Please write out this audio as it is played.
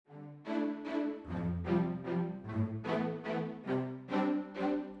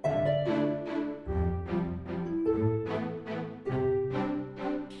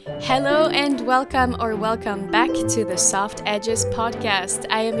Hello and welcome back to the Soft Edges podcast.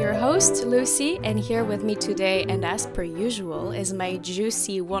 I am your host, Lucy, and here with me today, and as per usual, is my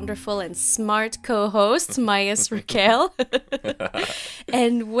juicy, wonderful, and smart co-host, Mayas Raquel.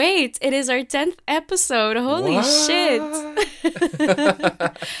 And wait, it is our 10th episode. Holy shit!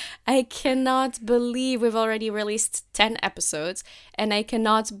 I cannot believe we've already released 10 episodes, and I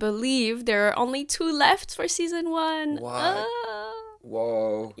cannot believe there are only 2 left for season 1. What?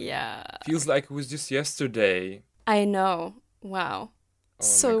 Whoa. Yeah. Feels like it was just yesterday. I know. Wow. Oh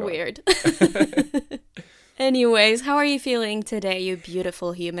So my God. weird. Anyways, how are you feeling today, you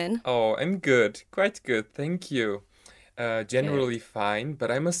beautiful human? Oh, I'm good. Quite good. Thank you. Generally fine,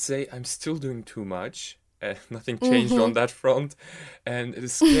 but I must say I'm still doing too much. Nothing changed on that front. And the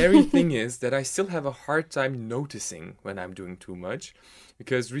scary thing is that I still have a hard time noticing when I'm doing too much.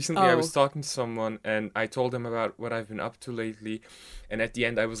 Because recently I was talking to someone and I told them about what I've been up to lately. And at the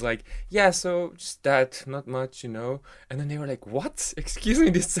end I was like, yeah, so just that, not much, you know. And then they were like, what? Excuse me,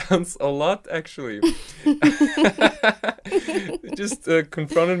 this sounds a lot, actually. It just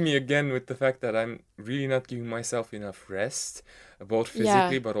confronted me again with the fact that I'm really not giving myself enough rest, both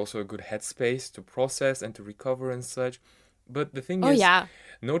physically but also a good headspace to process and to recover and such. But the thing is,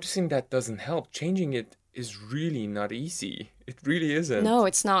 noticing that doesn't help. Changing it is really not easy. It really isn't. No,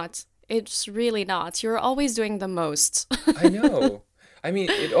 it's not. It's really not. You're always doing the most. I know. I mean,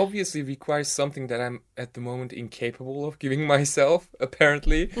 it obviously requires something that I'm at the moment incapable of giving myself,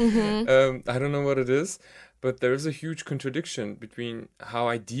 apparently. I don't know what it is, but there is a huge contradiction between how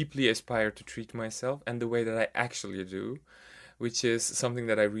I deeply aspire to treat myself and the way that I actually do, which is something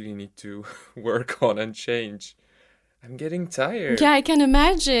that I really need to work on and change. I'm getting tired. Yeah, I can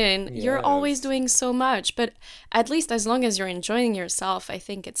imagine. You're always Yes. doing so much, but at least as long as you're enjoying yourself, I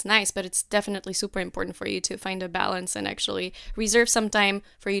think it's nice, but it's definitely super important for you to find a balance and actually reserve some time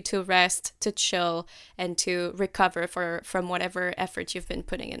for you to rest, to chill, and to recover from whatever effort you've been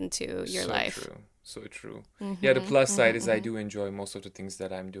putting into your life. True. So true. Yeah, the plus side is I do enjoy most of the things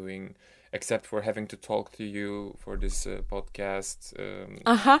that I'm doing, except for having to talk to you for this podcast.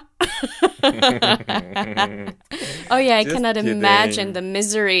 Oh yeah, I Just cannot kidding. imagine the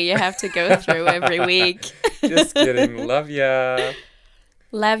misery you have to go through every week. Just kidding. Love ya.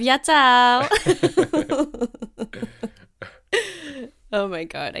 Love ya, ciao. Oh my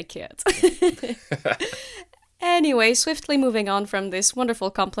God, I can't. Anyway, swiftly moving on from this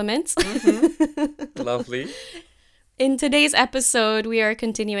wonderful compliment. Lovely. In today's episode, we are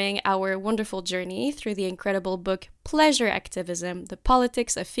continuing our wonderful journey through the incredible book Pleasure Activism, The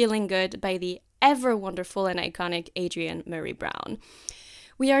Politics of Feeling Good by the ever wonderful and iconic Adrienne Maree Brown.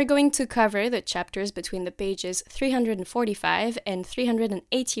 We are going to cover the chapters between the pages 345 and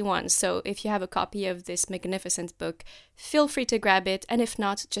 381, so if you have a copy of this magnificent book, feel free to grab it, and if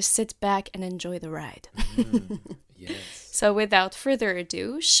not, just sit back and enjoy the ride. Yes. So without further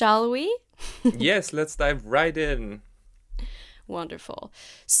ado, shall we? Yes, let's dive right in. Wonderful.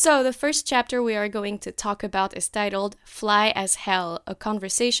 So the first chapter we are going to talk about is titled Fly as Hell, a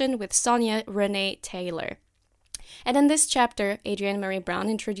conversation with Sonia Renee Taylor. And in this chapter, Adrienne Maree Brown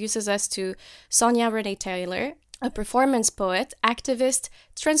introduces us to Sonia Renee Taylor, a performance poet, activist,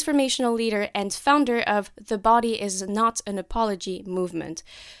 transformational leader, and founder of The Body Is Not an Apology movement,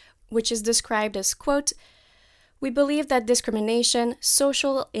 which is described as, quote, "We believe that discrimination,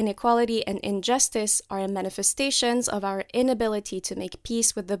 social inequality, and injustice are manifestations of our inability to make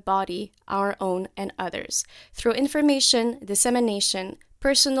peace with the body, our own and others. Through information, dissemination,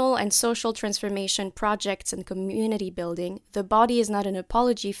 personal and social transformation projects, and community building, The Body Is Not an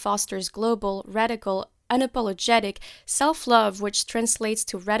Apology fosters global, radical, unapologetic self-love, which translates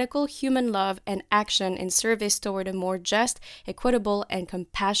to radical human love and action in service toward a more just, equitable, and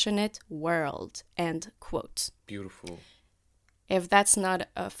compassionate world." End quote. Beautiful. If that's not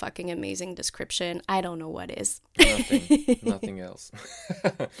a fucking amazing description, I don't know what is. Nothing else.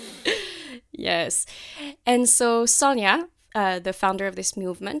 Yes. And so Sonia, the founder of this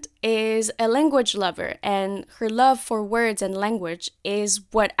movement, is a language lover, and her love for words and language is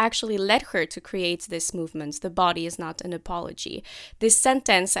what actually led her to create this movement, The Body Is Not an Apology. This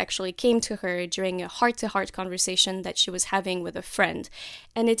sentence actually came to her during a heart-to-heart conversation that she was having with a friend,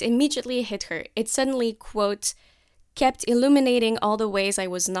 and it immediately hit her. It suddenly, quote, kept illuminating all the ways I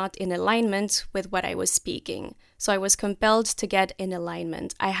was not in alignment with what I was speaking. So I was compelled to get in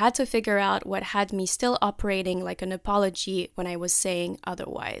alignment. I had to figure out what had me still operating like an apology when I was saying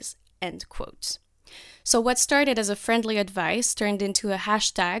otherwise. End quote. So what started as a friendly advice turned into a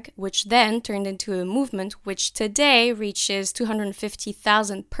hashtag, which then turned into a movement, which today reaches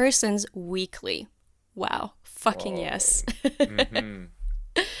 250,000 persons weekly. Wow. Fucking yes.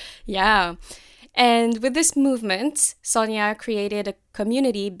 Yeah. And with this movement, Sonia created a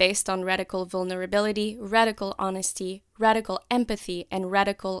community based on radical vulnerability, radical honesty, radical empathy, and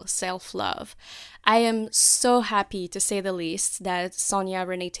radical self love. I am so happy, to say the least, that Sonia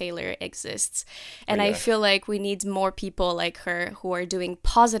Renee Taylor exists. Oh, And I yeah. feel like we need more people like her who are doing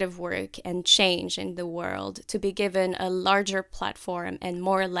positive work and change in the world to be given a larger platform and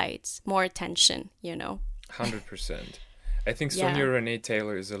more light, more attention, you know? 100%. I think Yeah. Sonia Renee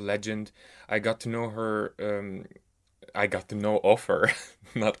Taylor is a legend. I got to know her. I got to know of her,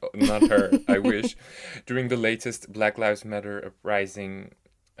 not her. I wish during the latest Black Lives Matter uprising,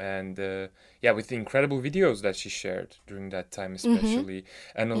 and yeah, with the incredible videos that she shared during that time, Mm-hmm. especially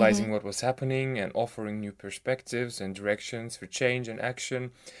Mm-hmm. analyzing what was happening and offering new perspectives and directions for change and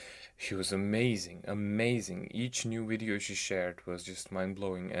action. She was amazing, amazing. Each new video she shared was just mind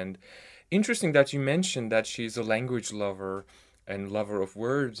blowing. And interesting that you mentioned that she's a language lover and lover of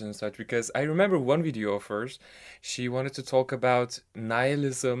words and such, because I remember one video of hers. She wanted to talk about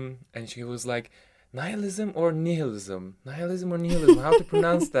nihilism, and she was like, nihilism or nihilism? Nihilism or nihilism? How to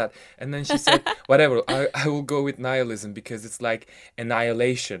pronounce that? And then she said, whatever, I will go with nihilism because it's like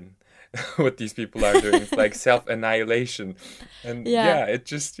annihilation. What these people are doing. It's like self annihilation. And Yeah. yeah, it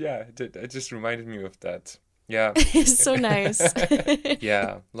just reminded me of that. Yeah. It's so nice.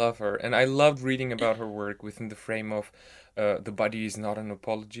 Yeah, love her. And I loved reading about her work within the frame of the body is not an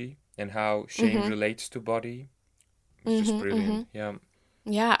apology and how shame Mm-hmm. relates to body. It's just Mm-hmm. Mm-hmm. brilliant. Yeah.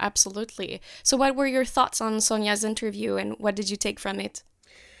 Yeah, absolutely. So, what were your thoughts on Sonia's interview and what did you take from it?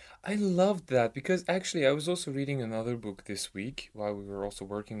 I loved that because actually I was also reading another book this week while we were also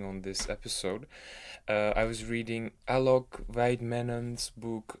working on this episode. I was reading Alok Vaid-Menon's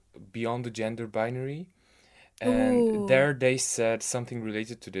book Beyond the Gender Binary, and Ooh. there they said something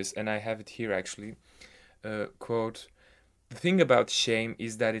related to this, and I have it here actually. Quote, the thing about shame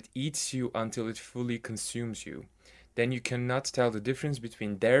is that it eats you until it fully consumes you. Then you cannot tell the difference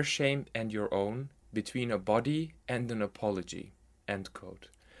between their shame and your own, between a body and an apology. End quote.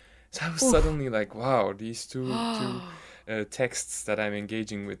 So I was Ooh. suddenly like, wow, these two texts that I'm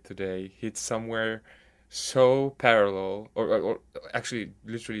engaging with today hit somewhere so parallel, or actually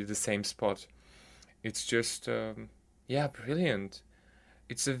literally the same spot. It's just, yeah, brilliant.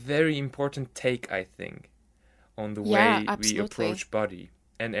 It's a very important take, I think, on the Yeah, way we absolutely. approach body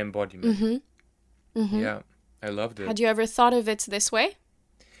and embodiment. Mm-hmm. Mm-hmm. Yeah, I loved it. Had you ever thought of it this way?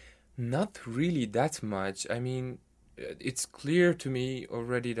 Not really that much. I mean, it's clear to me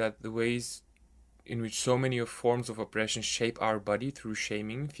already that the ways in which so many of forms of oppression shape our body through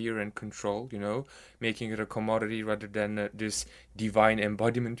shaming, fear, and control, making it a commodity rather than this divine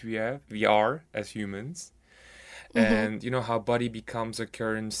embodiment we are as humans. Mm-hmm. And how body becomes a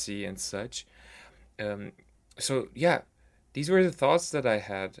currency and such. Um, so yeah, these were the thoughts that I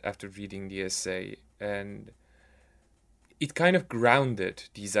had after reading the essay, and it kind of grounded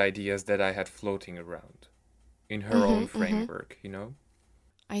these ideas that I had floating around in her own Mm-hmm. Mm-hmm. framework.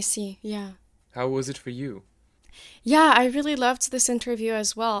 I see. Yeah. How was it for you? Yeah, I really loved this interview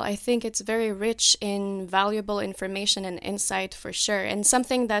as well. I think it's very rich in valuable information and insight for sure. And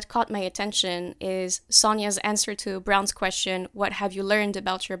something that caught my attention is Sonia's answer to Brown's question, what have you learned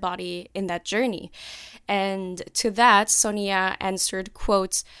about your body in that journey? And to that, Sonia answered,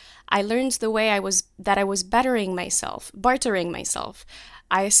 quote, I learned the way I was bartering myself.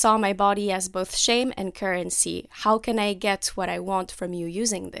 I saw my body as both shame and currency. How can I get what I want from you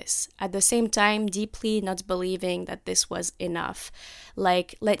using this? At the same time, deeply not believing that this was enough.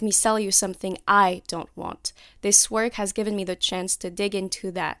 Like, let me sell you something I don't want. This work has given me the chance to dig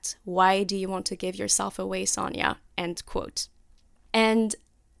into that. Why do you want to give yourself away, Sonia? End quote. And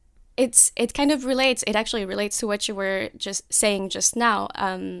it kind of relates. It actually relates to what you were just saying just now.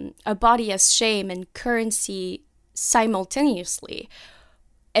 A body as shame and currency simultaneously.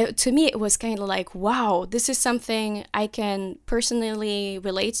 To me, it was kind of like, wow, this is something I can personally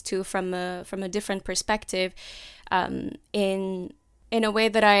relate to from a different perspective, in a way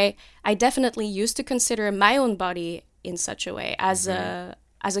that I definitely used to consider my own body in such a way Mm-hmm.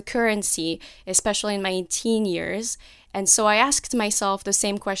 as a currency, especially in my teen years. And so I asked myself the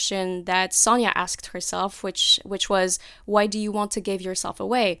same question that Sonia asked herself, which was, why do you want to give yourself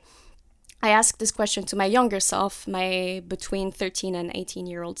away? I asked this question to my younger self, my between 13 and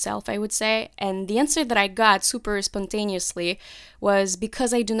 18-year-old self, I would say. And the answer that I got super spontaneously was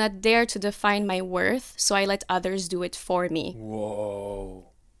because I do not dare to define my worth, so I let others do it for me. Whoa.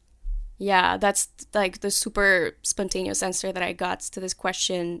 Yeah, that's like the super spontaneous answer that I got to this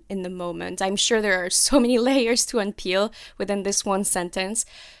question in the moment. I'm sure there are so many layers to unpeel within this one sentence,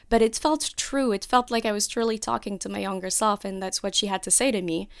 but it felt true. It felt like I was truly talking to my younger self, and that's what she had to say to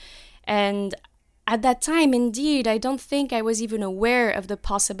me. And at that time, indeed, I don't think I was even aware of the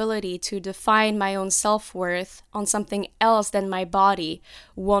possibility to define my own self worth on something else than my body.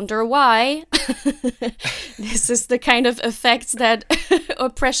 Wonder why? This is the kind of effects that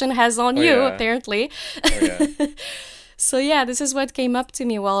oppression has on Oh you, yeah. apparently. Oh yeah. So, yeah, this is what came up to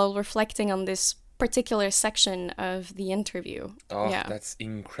me while reflecting on this particular section of the interview. Oh, Yeah. that's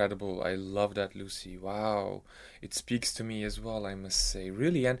incredible. I love that, Lucy. Wow. It speaks to me as well, I must say.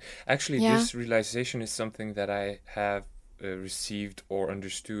 Really. And actually, Yeah. this realization is something that I have received or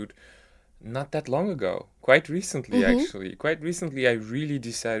understood not that long ago. Quite recently, actually. Quite recently, I really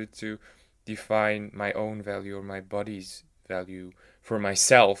decided to define my own value or my body's value for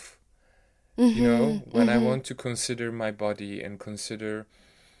myself. You know, when I want to consider my body and consider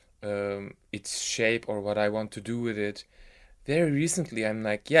its shape or what I want to do with it, very recently I'm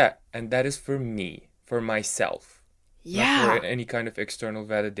like, yeah, and that is for me, for myself, not for Yeah. any kind of external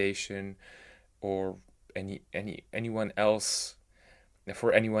validation or anyone else,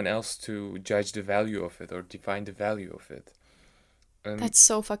 for anyone else to judge the value of it or define the value of it. That's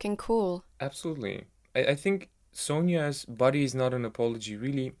so fucking cool. Absolutely. I think Sonia's Body is Not an Apology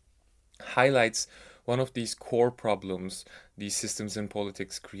really highlights one of these core problems these systems in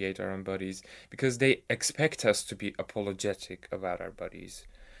politics create around bodies, because they expect us to be apologetic about our bodies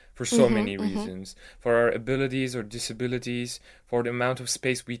for so many reasons, for our abilities or disabilities, for the amount of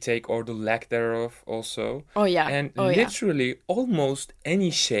space we take or the lack thereof also. Oh, yeah. And Oh, yeah. literally almost any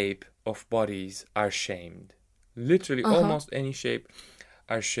shape of bodies are shamed. Literally almost any shape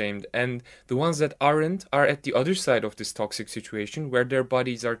are shamed, and the ones that aren't are at the other side of this toxic situation where their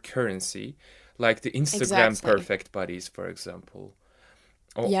bodies are currency, like the Instagram Exactly. perfect bodies, for example.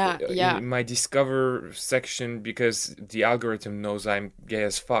 Yeah, yeah. In my discover section, because the algorithm knows I'm gay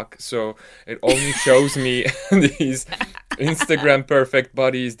as fuck, so it only shows me these Instagram perfect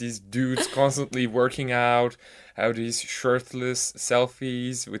bodies, these dudes constantly working out, how these shirtless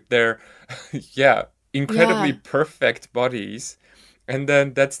selfies with their yeah, incredibly Yeah. perfect bodies. And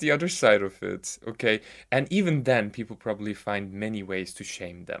then that's the other side of it, okay? And even then, people probably find many ways to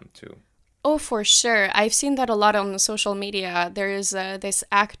shame them too. Oh, for sure. I've seen that a lot on social media. There is this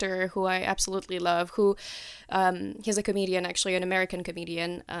actor who I absolutely love, who he's a comedian, actually, an American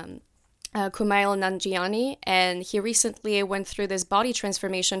comedian, Kumail Nanjiani, and he recently went through this body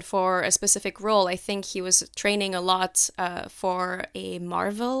transformation for a specific role. I think he was training a lot for a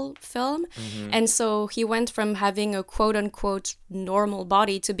Marvel film, and so he went from having a quote unquote normal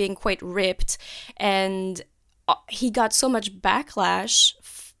body to being quite ripped, and he got so much backlash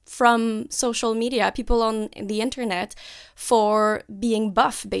from social media, people on the internet, for being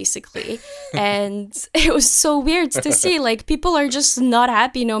buff, basically. And it was so weird to see, like, people are just not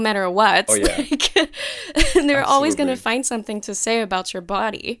happy no matter what. Oh, yeah. Like, they're always going to Absolutely. find something to say about your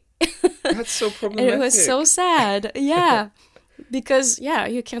body. That's so And problematic. it was so sad. Yeah. Because, yeah,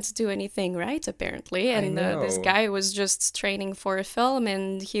 you can't do anything right, apparently. And this know. guy was just training for a film,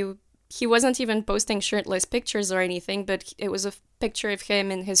 and he wasn't even posting shirtless pictures or anything, but it was a picture of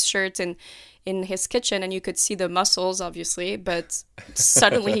him in his shirt and in his kitchen, and you could see the muscles, obviously. But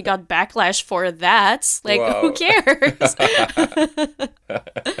suddenly he got backlash for that. Like, Wow. who cares?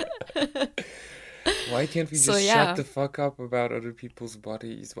 Why can't we just So, yeah. shut the fuck up about other people's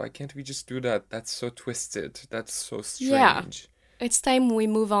bodies? Why can't we just do that? That's so twisted. That's so Yeah. strange. It's time we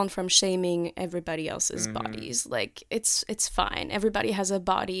move on from shaming everybody else's bodies. Like, it's fine. Everybody has a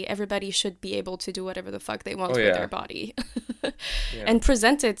body. Everybody should be able to do whatever the fuck they want Oh, with yeah. their body. Yeah. And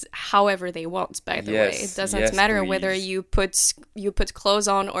present it however they want, by the way. It Yes, doesn't yes, matter whether please. you put clothes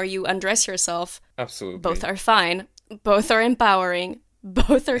on or you undress yourself. Absolutely. Both are fine. Both are empowering.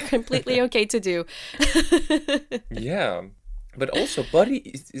 Both are completely okay to do. Yeah. But also, body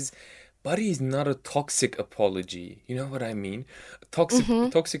is not a toxic apology. You know what I mean?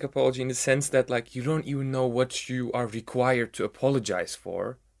 Toxic apology in the sense that, like, you don't even know what you are required to apologize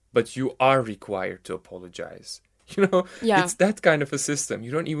for, but you are required to apologize. You know, Yeah. it's that kind of a system.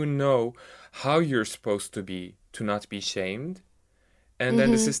 You don't even know how you're supposed to be to not be shamed. And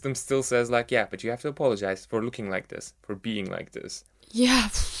then the system still says, like, yeah, but you have to apologize for looking like this, for being like this. Yeah.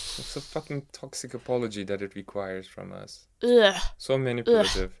 It's a fucking toxic apology that it requires from us. Ugh. So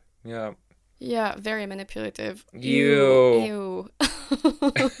manipulative. Yeah. Yeah, very manipulative. Ew. Ew.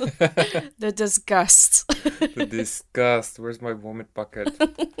 The disgust. The disgust. Where's my vomit bucket?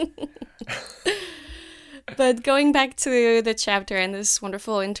 But going back to the chapter and this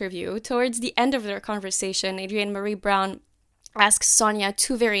wonderful interview, towards the end of their conversation, Adrienne Marie Brown asks Sonia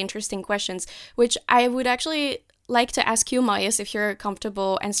two very interesting questions, which I would actually like to ask you, Mayas, if you're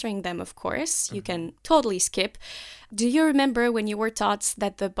comfortable answering them, of course. You can totally skip. Do you remember when you were taught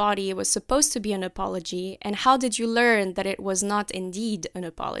that the body was supposed to be an apology, and how did you learn that it was not indeed an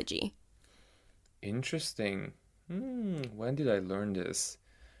apology? Interesting. When did I learn this?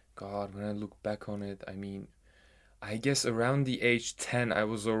 God, when I look back on it, I mean, I guess around the age 10, I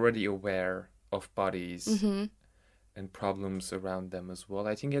was already aware of bodies and problems around them as well.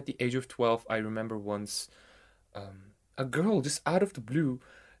 I think at the age of 12, I remember once a girl just out of the blue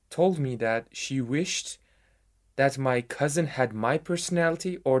told me that she wished that my cousin had my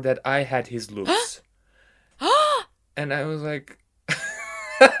personality or that I had his looks. And I was like...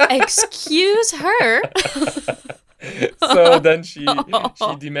 Excuse her? So then she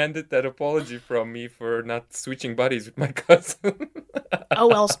demanded that apology from me for not switching bodies with my cousin. Oh,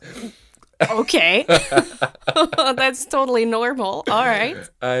 well, okay. That's totally normal. All right.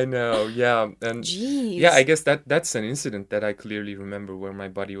 I know, yeah. And jeez. Yeah, I guess that's an incident that I clearly remember where my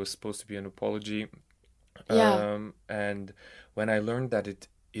body was supposed to be an apology. Yeah. And when I learned that it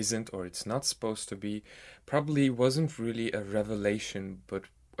isn't or it's not supposed to be, probably wasn't really a revelation, but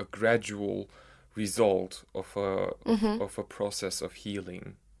a gradual result of a process of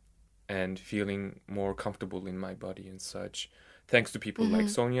healing and feeling more comfortable in my body and such. Thanks to people like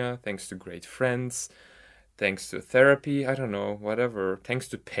Sonia, thanks to great friends, thanks to therapy, I don't know, whatever, thanks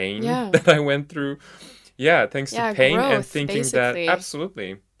to pain that I went through. Yeah, thanks to pain growth, and thinking basically. that,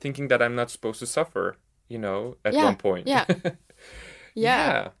 absolutely, thinking that I'm not supposed to suffer, at one point.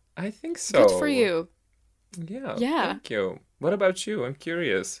 Yeah, I think so. good for you. Yeah, thank you. What about you? I'm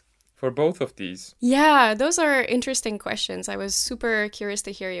curious for both of these. Yeah, those are interesting questions. I was super curious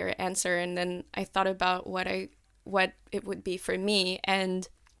to hear your answer, and then I thought about what it would be for me. And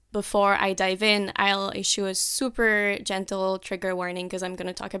before I dive in, I'll issue a super gentle trigger warning because I'm going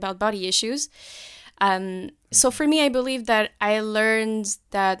to talk about body issues. So for me, I believe that I learned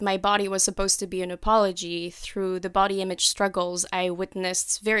that my body was supposed to be an apology through the body image struggles I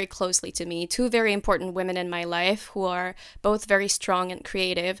witnessed very closely to me. Two very important women in my life who are both very strong and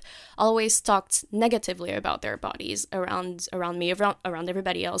creative, always talked negatively about their bodies around me, around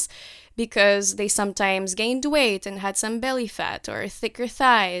everybody else, because they sometimes gained weight and had some belly fat or thicker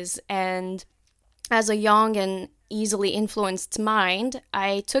thighs. And as a young and easily influenced mind,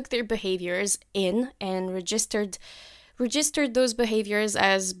 I took their behaviors in and registered those behaviors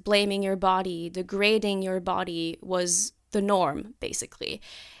as blaming your body, degrading your body was the norm, basically.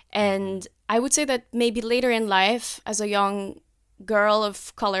 And I would say that maybe later in life, as a young girl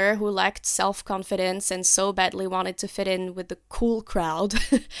of color who lacked self-confidence and so badly wanted to fit in with the cool crowd,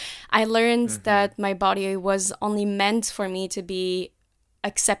 I learned that my body was only meant for me to be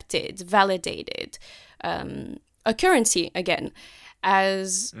accepted, validated, a currency again,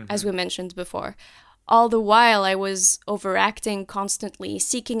 as we mentioned before. All the while I was overacting constantly,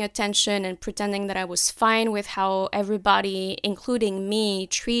 seeking attention and pretending that I was fine with how everybody, including me,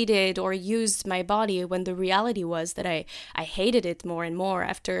 treated or used my body, when the reality was that I hated it more and more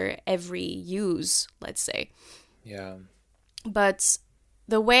after every use, let's say. Yeah. But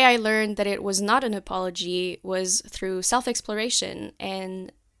the way I learned that it was not an apology was through self-exploration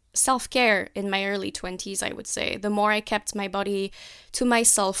and self-care in my early 20s, I would say. The more I kept my body to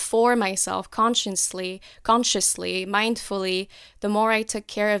myself, for myself, consciously, mindfully, the more I took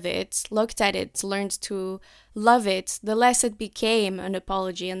care of it, looked at it, learned to love it, the less it became an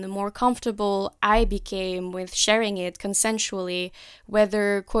apology and the more comfortable I became with sharing it consensually,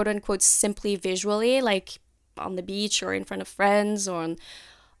 whether quote-unquote simply visually, like on the beach or in front of friends or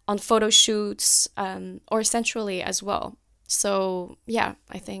on photo shoots, or sensually as well. So, yeah,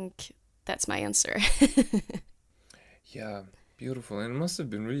 I think that's my answer. Yeah, beautiful. And it must have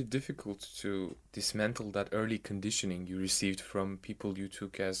been really difficult to dismantle that early conditioning you received from people you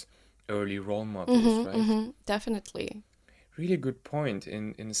took as early role models, right? Definitely. Really good point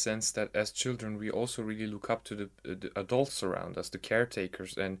in the sense that as children, we also really look up to the adults around us, the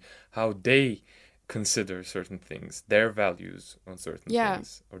caretakers, and how they consider certain things, their values on certain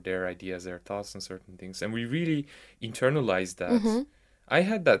things, or their ideas, their thoughts on certain things. And we really internalize that. I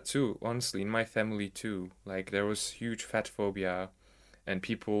had that too, honestly, in my family too. Like, there was huge fat phobia, and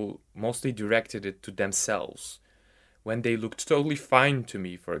people mostly directed it to themselves. When they looked totally fine to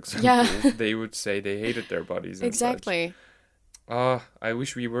me, for example, they would say they hated their bodies and exactly. such. Ah, I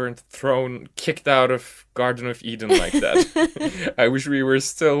wish we weren't kicked out of Garden of Eden like that. I wish we were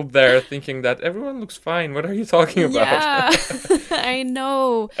still there thinking that everyone looks fine. What are you talking about? Yeah, I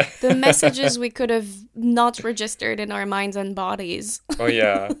know. The messages we could have not registered in our minds and bodies. Oh,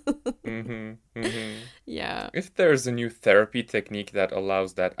 yeah. Mm-hmm, mm-hmm. Yeah. If there's a new therapy technique that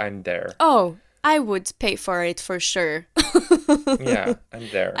allows that, I'm there. Oh, I would pay for it for sure. Yeah, I'm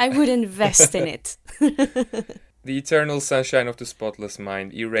there. I would invest in it. The eternal sunshine of the spotless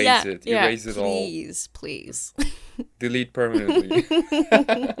mind. Erase it. Erase it all. Please, please. Delete permanently.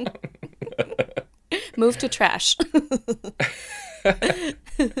 Move to trash.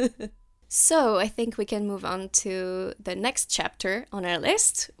 So I think we can move on to the next chapter on our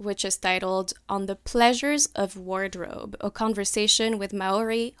list, which is titled On the Pleasures of Wardrobe, a conversation with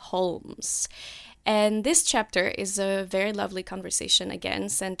Maori Holmes. And this chapter is a very lovely conversation, again,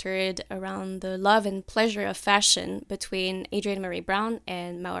 centered around the love and pleasure of fashion between Adrienne Maree Brown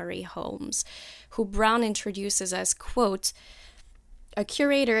and Maori Holmes, who Brown introduces as, quote, a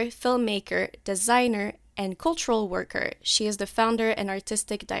curator, filmmaker, designer, and cultural worker. She is the founder and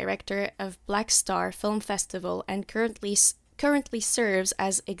artistic director of Black Star Film Festival and currently serves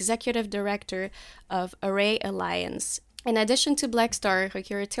as executive director of Array Alliance. In addition to Black Star, her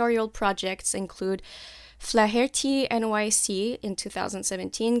curatorial projects include Flaherty NYC in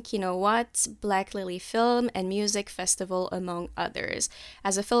 2017, Kinowat, Black Lily Film and Music Festival, among others.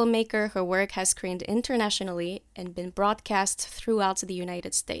 As a filmmaker, her work has screened internationally and been broadcast throughout the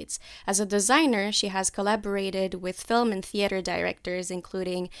United States. As a designer, she has collaborated with film and theater directors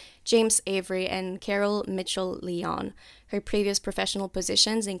including James Avery and Carol Mitchell-Leon. Her previous professional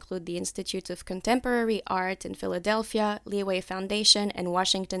positions include the Institute of Contemporary Art in Philadelphia, Leeway Foundation, and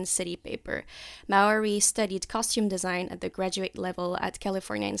Washington City Paper. Maori studied costume design at the graduate level at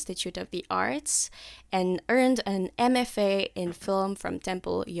California Institute of the Arts and earned an MFA in film from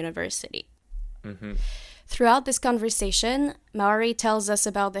Temple University. Mm-hmm. Throughout this conversation, Maori tells us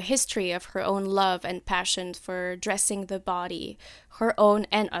about the history of her own love and passion for dressing the body, her own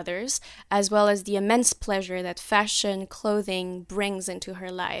and others, as well as the immense pleasure that fashion, clothing brings into her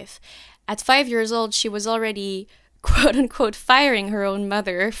life. At 5 years old, she was already, quote unquote, firing her own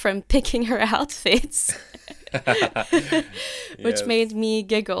mother from picking her outfits. Which Yes. made me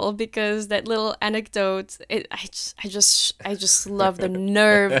giggle because that little anecdote, I just love the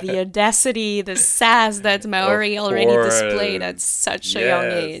nerve, the audacity, the sass that Maori Of already displayed course. at such a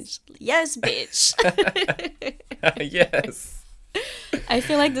young age. Yes. Yes, bitch. Yes. I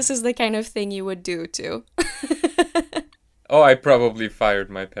feel like this is the kind of thing you would do too. Oh, I probably fired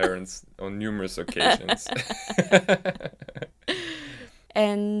my parents on numerous occasions.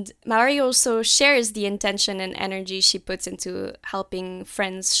 And Maori also shares the intention and energy she puts into helping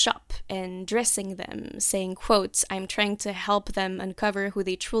friends shop and dressing them, saying, quote, I'm trying to help them uncover who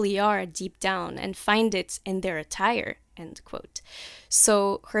they truly are deep down and find it in their attire, end quote.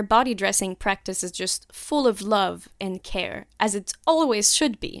 So her body dressing practice is just full of love and care, as it always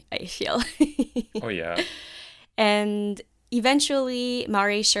should be, I feel. Oh, yeah. And eventually,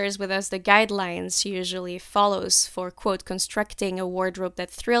 Maori shares with us the guidelines she usually follows for, quote, constructing a wardrobe that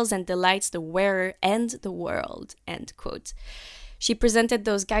thrills and delights the wearer and the world, end quote. She presented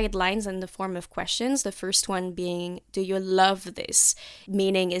those guidelines in the form of questions, the first one being, do you love this?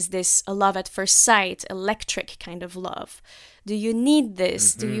 Meaning, is this a love at first sight, electric kind of love? Do you need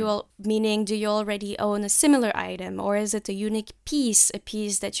this? Mm-hmm. Do you already own a similar item? Or is it a unique piece, a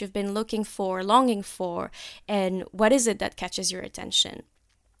piece that you've been looking for, longing for? And what is it that catches your attention?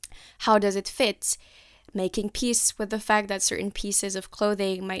 How does it fit? Making peace with the fact that certain pieces of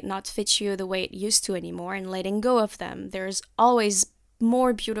clothing might not fit you the way it used to anymore and letting go of them. There's always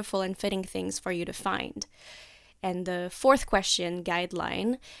more beautiful and fitting things for you to find. And the fourth question,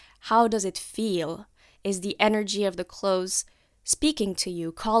 guideline, how does it feel? Is the energy of the clothes speaking to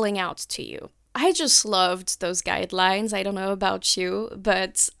you, calling out to you? I just loved those guidelines. I don't know about you,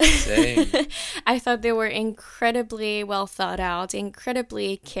 but Same. I thought they were incredibly well thought out,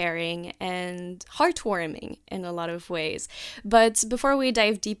 incredibly caring, and heartwarming in a lot of ways. But before we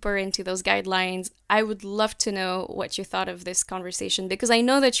dive deeper into those guidelines, I would love to know what you thought of this conversation, because I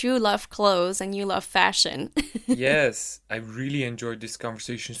know that you love clothes and you love fashion. Yes, I really enjoyed this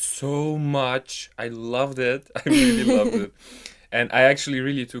conversation so much. I loved it. I really loved it. And I actually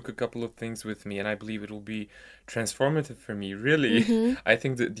really took a couple of things with me, and I believe it will be transformative for me, really. Mm-hmm. I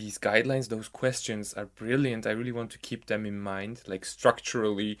think that these guidelines, those questions are brilliant. I really want to keep them in mind, like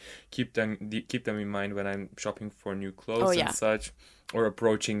structurally keep them in mind when I'm shopping for new clothes yeah. and such, or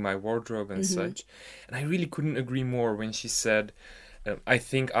approaching my wardrobe and such. And I really couldn't agree more when she said I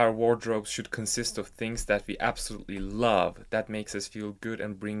think our wardrobes should consist of things that we absolutely love, that makes us feel good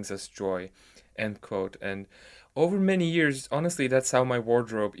and brings us joy. End quote. And over many years, honestly, that's how my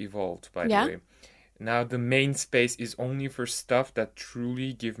wardrobe evolved, by the Yeah. way. Now the main space is only for stuff that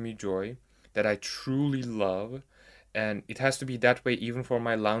truly give me joy, that I truly love, and it has to be that way even for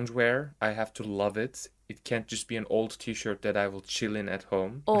my loungewear. I have to love it. It can't just be an old t-shirt that I will chill in at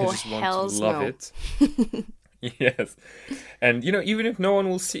home. I Oh, just want to hells love no. it. Yes. And even if no one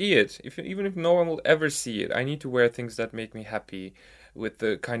will see it, even if no one will ever see it, I need to wear things that make me happy with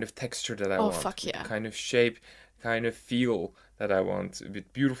the kind of texture that I Oh, want, fuck with the yeah. kind of shape, kind of feel that I want,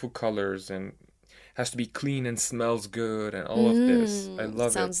 with beautiful colors and has to be clean and smells good and all of this. I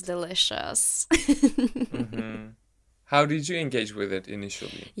love Sounds it. delicious. Hmm. How did you engage with it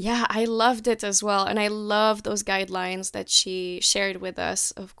initially? Yeah, I loved it as well. And I love those guidelines that she shared with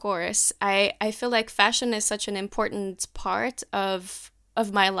us, of course. I feel like fashion is such an important part of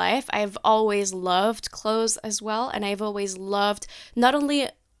my life. I've always loved clothes as well, and I've always loved not only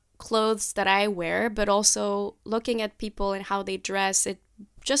clothes that I wear, but also looking at people and how they dress. It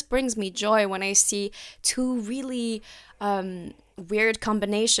just brings me joy when I see two really weird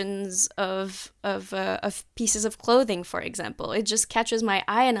combinations of pieces of clothing, for example. It just catches my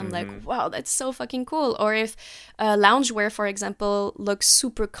eye, and I'm like, Hmm. wow, that's so fucking cool. Or if loungewear, for example, looks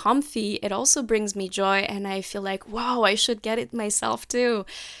super comfy, it also brings me joy, and I feel like, wow, I should get it myself too.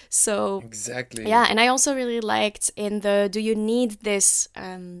 So Exactly. yeah, and I also really liked in the Do You Need This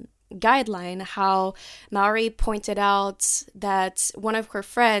guideline how Maori pointed out that one of her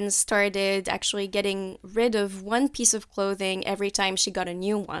friends started actually getting rid of one piece of clothing every time she got a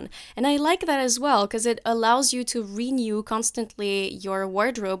new one. And I like that as well because it allows you to renew constantly your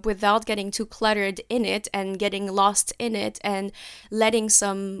wardrobe without getting too cluttered in it and getting lost in it and letting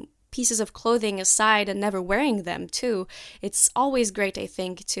some pieces of clothing aside and never wearing them too. It's always great, I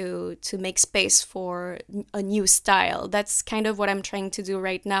think, to make space for a new style. That's kind of what I'm trying to do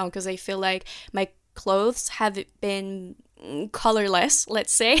right now because I feel like my clothes have been colorless,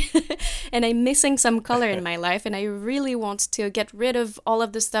 let's say, and I'm missing some color in my life, and I really want to get rid of all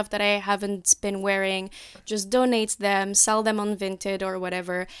of the stuff that I haven't been wearing, just donate them, sell them on Vinted or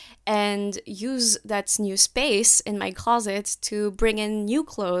whatever, and use that new space in my closet to bring in new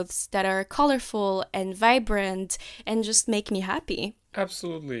clothes that are colorful and vibrant and just make me happy.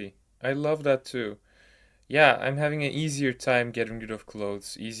 Absolutely. I love that too. Yeah, I'm having an easier time getting rid of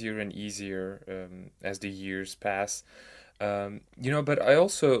clothes, easier and easier as the years pass. But I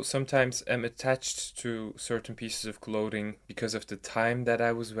also sometimes am attached to certain pieces of clothing because of the time that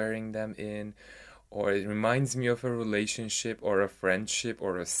I was wearing them in, or it reminds me of a relationship or a friendship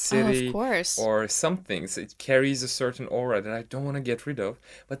or a Oh, of city course. or something. So it carries a certain aura that I don't want to get rid of,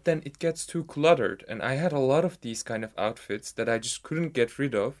 but then it gets too cluttered. And I had a lot of these kind of outfits that I just couldn't get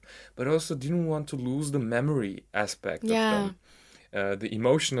rid of, but also didn't want to lose the memory aspect of Yeah. them, the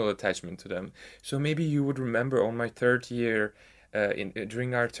emotional attachment to them. So maybe you would remember on my third year,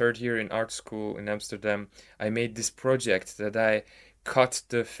 during our third year in art school in Amsterdam, I made this project that I cut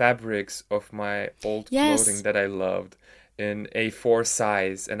the fabrics of my old clothing Yes. that I loved in A4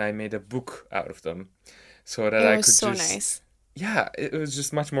 size, and I made a book out of them so that It I was could so just, nice. yeah, it was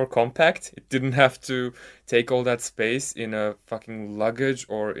just much more compact. It didn't have to take all that space in a fucking luggage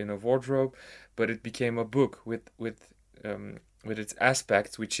or in a wardrobe, but it became a book with its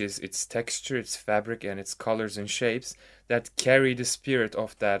aspects, which is its texture, its fabric, and its colors and shapes that carry the spirit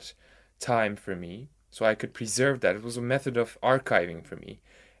of that time for me. So I could preserve that. It was a method of archiving for me.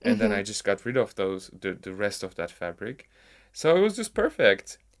 And then Hmm. I just got rid of the rest of that fabric. So it was just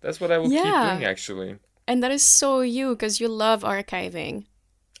perfect. That's what I will keep doing Yeah. actually. And that is so you because you love archiving.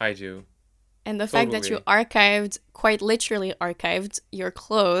 I do. And the fact that you Totally. archived, quite literally archived, your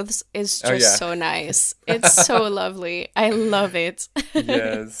clothes is Oh just yeah. so nice. It's so lovely. I love it.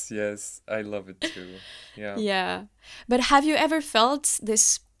 Yes, yes. I love it too. Yeah. Yeah. But have you ever felt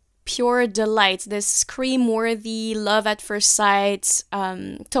this pure delight, this scream worthy love at first sight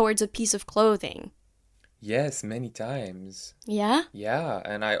towards a piece of clothing? Yes, many times. Yeah? Yeah,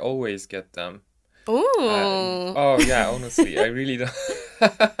 and I always get them. Ooh. Oh yeah, honestly, I really don't.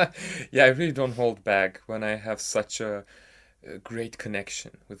 Yeah, I really don't hold back when I have such a great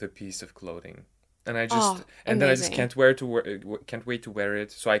connection with a piece of clothing, Oh, and then I just amazing. can't wait to wear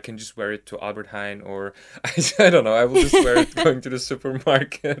it, so I can just wear it to Albert Heijn or I don't know. I will just wear it going to the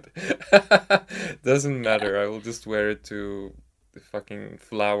supermarket. Doesn't matter. I will just wear it to the fucking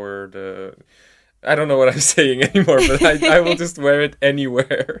flower. The I don't know what I'm saying anymore, but I will just wear it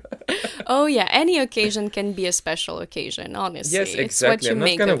anywhere. Oh, yeah. Any occasion can be a special occasion, Yes, honestly. It's what exactly. you I'm not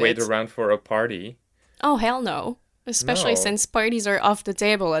make gonna of wait it. around for a party. Oh, hell no. Especially No. since parties are off the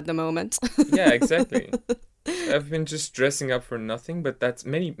table at the moment. Yeah, exactly. I've been just dressing up for nothing, but that's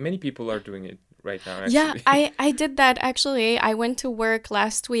many people are doing it right now, Yeah, actually. I did that actually. I went to work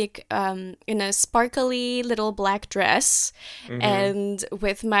last week in a sparkly little black dress Mm-hmm. and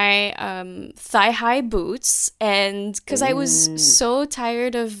with my thigh-high boots. And because I was Ooh. so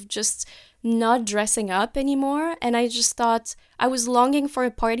tired of just not dressing up anymore, and I just thought I was longing for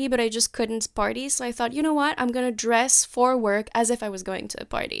a party, but I just couldn't party. So I thought, you know what? I'm gonna dress for work as if I was going to a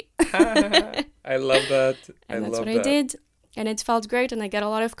party. I love that. I And that's what love I that. did. And it felt great, and I get a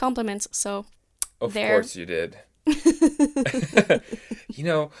lot of compliments. So Of there. course you did. You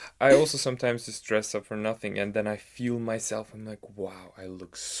know, I also sometimes just dress up for nothing and then I feel myself. I'm like, wow, I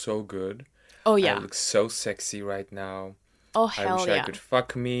look so good. Oh, I yeah. look so sexy right now. Oh, I wish hell I yeah. could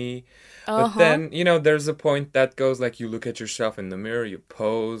fuck me. Uh But huh. then, there's a point that goes like you look at yourself in the mirror, you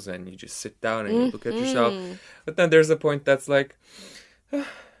pose, and you just sit down and you look at yourself. Hmm. But then there's a point that's like,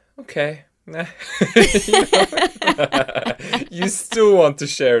 okay. Nah. You know? You still want to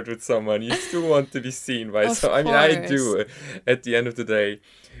share it with someone. You still want to be seen by Of so I mean I course. do at the end of the day.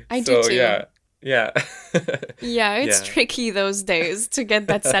 I do So too. yeah. Yeah. Yeah, it's Yeah. tricky those days to get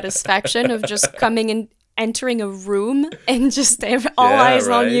that satisfaction of just coming in, entering a room and just all Yeah, eyes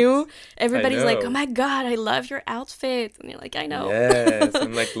on right? you. I Everybody's like, oh know. my God, I love your outfit. And you're like, I know. Yes.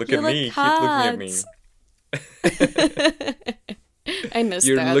 I'm like, look You at look me. Keep looking at hot. me. I miss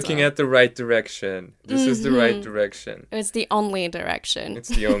You're that. looking at the right direction. This is the right Hmm. direction. It's the only direction. It's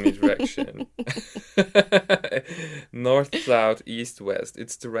the only direction. North, south, east, west.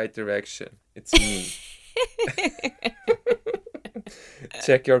 It's the right direction. It's me.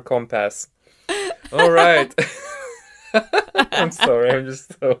 Check your compass. All right. I'm sorry. I'm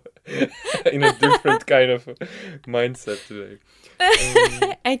just so in a different kind of mindset today.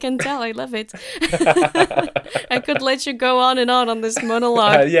 I can tell. I love it. I could let you go on this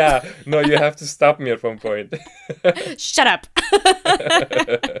monologue. Yeah. No, you have to stop me at one point. Shut up.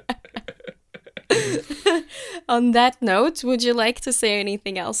 On that note, would you like to say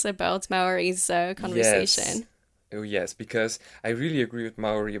anything else about Maori's Yes. conversation? Oh, yes, because I really agree with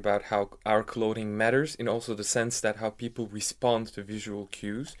Maori about how our clothing matters in also the sense that how people respond to visual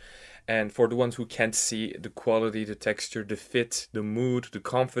cues. And for the ones who can't see the quality, the texture, the fit, the mood, the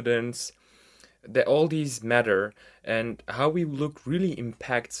confidence, that all these matter, and how we look really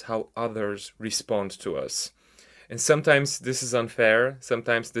impacts how others respond to us. And sometimes this is unfair,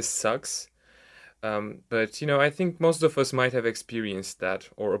 sometimes this sucks. But I think most of us might have experienced that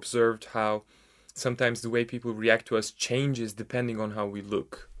or observed how sometimes the way people react to us changes depending on how we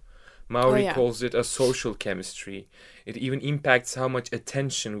look. Oh, Maori yeah. calls it a social chemistry. It even impacts how much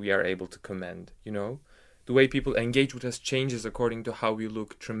attention we are able to command. The way people engage with us changes according to how we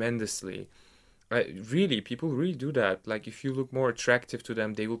look tremendously. Really, people really do that. Like, if you look more attractive to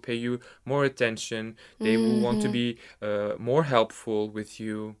them, they will pay you more attention. They will want to Hmm. be more helpful with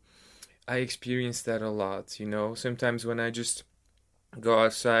you. I experience that a lot. Sometimes when I just go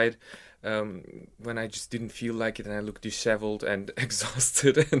outside, when I just didn't feel like it and I look disheveled and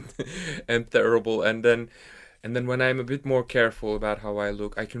exhausted and terrible, and then when I'm a bit more careful about how I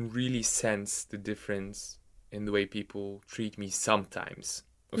look, I can really sense the difference in the way people treat me sometimes.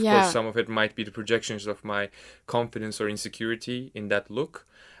 Of course, Yeah. some of it might be the projections of my confidence or insecurity in that look,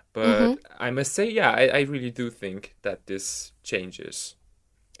 Hmm. but I must say, yeah, I really do think that this changes.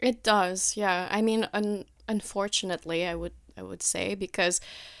 It does. Yeah. I mean, unfortunately, I would say, because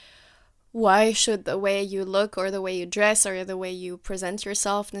why should the way you look or the way you dress or the way you present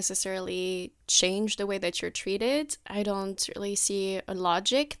yourself necessarily change the way that you're treated? I don't really see a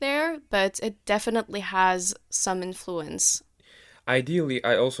logic there, but it definitely has some influence. Ideally,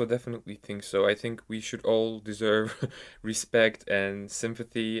 I also definitely think so. I think we should all deserve respect and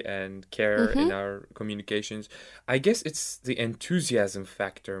sympathy and care in Mm-hmm. our communications. I guess it's the enthusiasm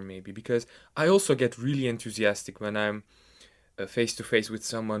factor, maybe, because I also get really enthusiastic when I'm face to face with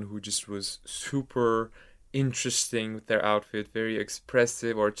someone who just was super interesting with their outfit, very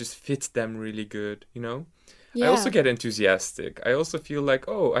expressive, or just fits them really good. I also Yeah. get enthusiastic. I also feel like,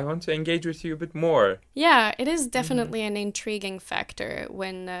 oh, I want to engage with you a bit more. Yeah, it is Hmm. definitely an intriguing factor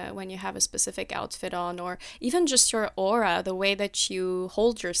when you have a specific outfit on, or even just your aura, the way that you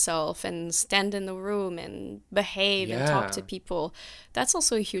hold yourself and stand in the room and behave and talk to Yeah, people. That's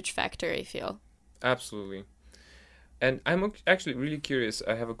also a huge factor, I feel. absolutely. And I'm actually really curious.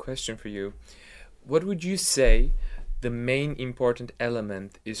 I have a question for you. What would you say the main important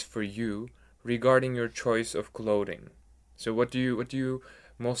element is for you regarding your choice of clothing? So what do you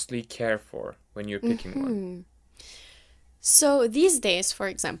mostly care for when you're picking one? Hmm. So these days, for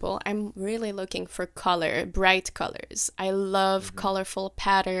example, I'm really looking for color, bright colors. I love Hmm. colorful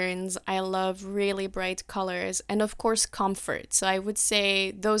patterns. I love really bright colors, and of course, comfort. So I would say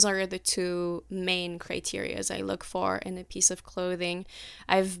those are the two main criterias I look for in a piece of clothing.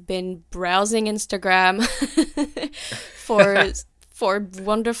 I've been browsing Instagram for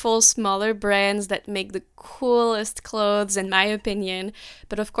wonderful smaller brands that make the coolest clothes, in my opinion.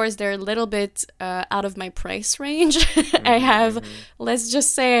 But of course, they're a little bit out of my price range. I Hmm. have, Hmm. let's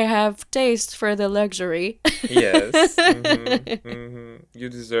just say, I have taste for the luxury. Yes. Hmm. Hmm. You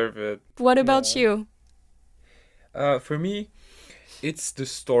deserve it. What about Yeah. you? For me, it's the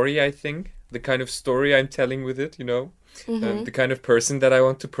story, I think. The kind of story I'm telling with it, Mm-hmm. the kind of person that I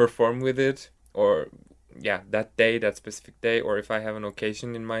want to perform with it, or yeah, that day, that specific day, or if I have an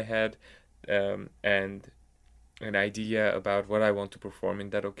occasion in my head, and an idea about what I want to perform in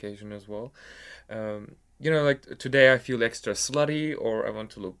that occasion as well. Like today I feel extra slutty, or I want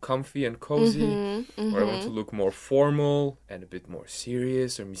to look comfy and cozy, Mm-hmm. or I want to Mm-hmm. look more formal and a bit more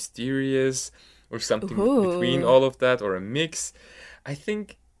serious or mysterious, or something between Ooh. all of that, or a mix. I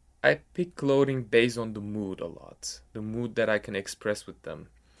think I pick clothing based on the mood a lot, the mood that I can express with them.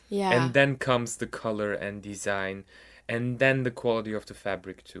 Yeah. And then comes the color and design, and then the quality of the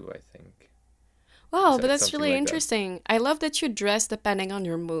fabric too, I think. Wow, but It's that's something really like that. interesting. I love that you dress depending on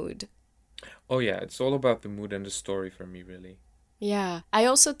your mood. Oh yeah, it's all about the mood and the story for me, really. Yeah. I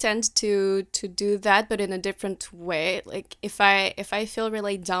also tend to do that but in a different way. Like if I feel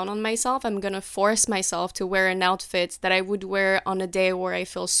really down on myself, I'm going to force myself to wear an outfit that I would wear on a day where I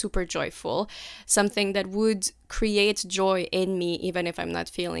feel super joyful, something that would create joy in me even if I'm not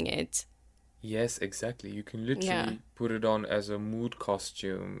feeling it. Yes, exactly. You can Yeah. literally put it on as a mood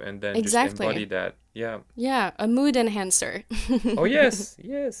costume and then just embody Exactly. that. Yeah. Yeah, a mood enhancer. Oh yes,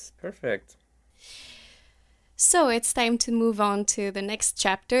 yes, perfect. So it's time to move on to the next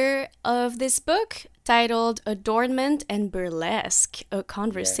chapter of this book titled Adornment and Burlesque, a Yes.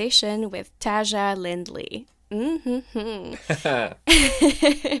 conversation with Taja Lindley. Mm-hmm.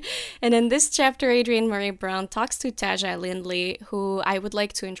 And in this chapter, Adrienne Murray Brown talks to Taja Lindley, who I would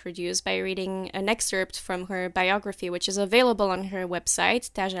like to introduce by reading an excerpt from her biography, which is available on her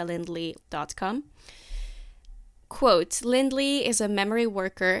website, tajalindley.com. Quote, Lindley is a memory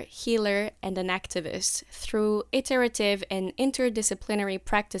worker, healer, and an activist. Through iterative and interdisciplinary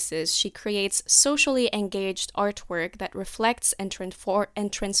practices, she creates socially engaged artwork that reflects and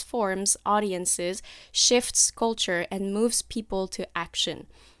transforms audiences, shifts culture, and moves people to action.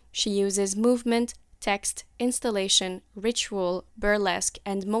 She uses movement, text, installation, ritual, burlesque,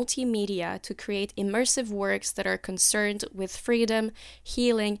 and multimedia to create immersive works that are concerned with freedom,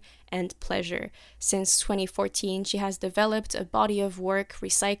 healing, and pleasure. Since 2014, she has developed a body of work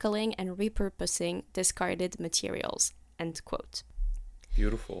recycling and repurposing discarded materials. End quote.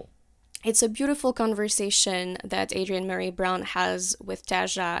 Beautiful. It's a beautiful conversation that Adrienne Murray Brown has with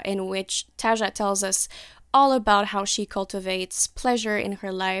Taja, in which Taja tells us all about how she cultivates pleasure in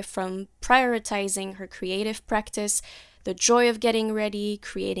her life from prioritizing her creative practice, the joy of getting ready,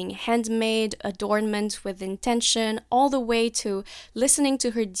 creating handmade adornment with intention, all the way to listening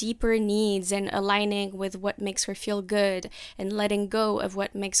to her deeper needs and aligning with what makes her feel good and letting go of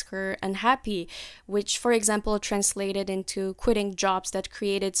what makes her unhappy, which, for example, translated into quitting jobs that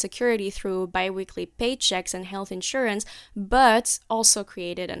created security through biweekly paychecks and health insurance, but also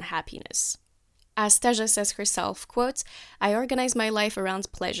created unhappiness. As Taja says herself, quote, I organize my life around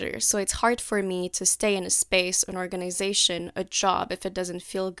pleasure, so it's hard for me to stay in a space, an organization, a job if it doesn't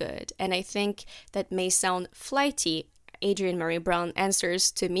feel good. And I think that may sound flighty. Adrienne Murray Brown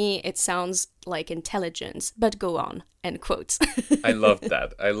answers, to me, it sounds like intelligence, but go on, end quote. I love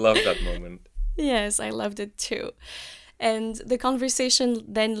that. I love that moment. Yes, I loved it too. And the conversation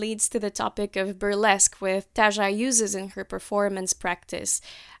then leads to the topic of burlesque, with Taja uses in her performance practice.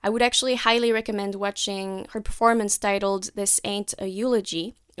 I would actually highly recommend watching her performance titled This Ain't a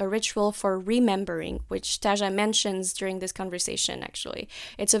Eulogy, a ritual for remembering, which Taja mentions during this conversation, actually.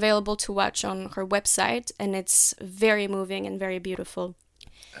 It's available to watch on her website, and it's very moving and very beautiful.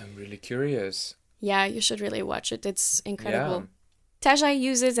 I'm really curious. Yeah, you should really watch it. It's Yeah. incredible. Taja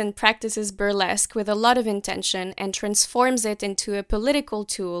uses and practices burlesque with a lot of intention and transforms it into a political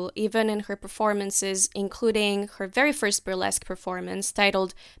tool, even in her performances, including her very first burlesque performance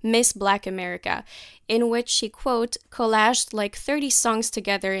titled Miss Black America, in which she, quote, collaged like 30 songs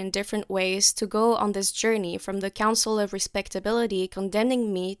together in different ways to go on this journey from the Council of Respectability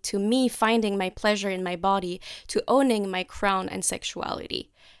condemning me to me finding my pleasure in my body to owning my crown and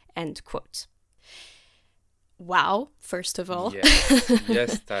sexuality, end quote. wow, first of all. Yes,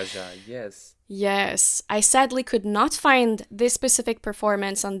 yes, Taja, yes. Yes, I sadly could not find this specific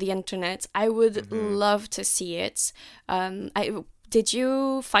performance on the internet. I would Hmm. love to see it. Did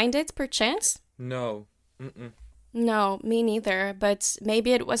you find it perchance? No. Mm-mm. No, me neither, but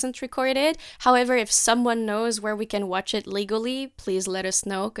maybe it wasn't recorded. However, if someone knows where we can watch it legally, please let us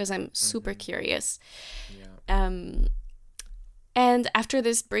know because I'm super Hmm. curious. Yeah. Um, and after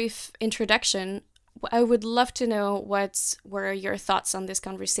this brief introduction, I would love to know what were your thoughts on this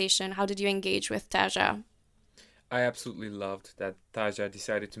conversation. How did you engage with Taja? I absolutely loved that Taja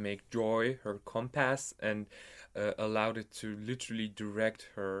decided to make joy her compass and allowed it to literally direct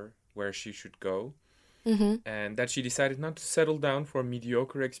her where she should go. Mm-hmm. And that she decided not to settle down for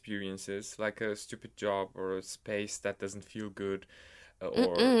mediocre experiences like a stupid job or a space that doesn't feel good,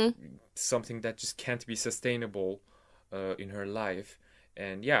 or Mm-mm. something that just can't be sustainable in her life.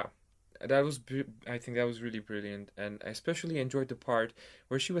 And yeah, I think that was really brilliant, and I especially enjoyed the part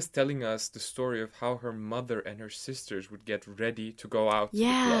where she was telling us the story of how her mother and her sisters would get ready to go out to the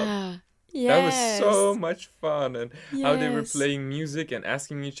club. Yeah. That was so Yes. much fun, and how they were Yes. playing music and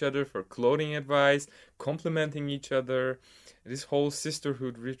asking each other for clothing advice, complimenting each other. This whole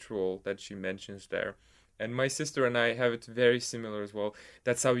sisterhood ritual that she mentions there. And my sister and I have it very similar as well.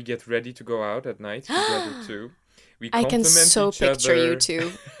 That's how we get ready to go out at night together too. We I can compliment so each picture you other.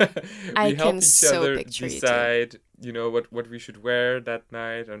 too. I We can help each so other picture you too. decide, what we should wear that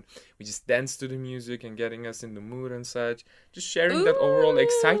night, and we just dance to the music and getting us in the mood and such. Just sharing that overall Ooh.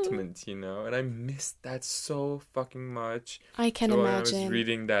 excitement. And I missed that so fucking much. I can So when I was imagine.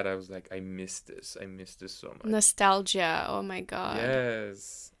 reading that, I was like, I miss this. I miss this so much. Nostalgia. Oh my god.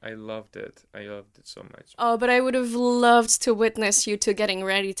 Yes, I loved it. I loved it so much. Oh, but I would have loved to witness you two getting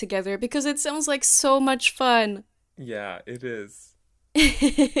ready together because it sounds like so much fun. Yeah, it is.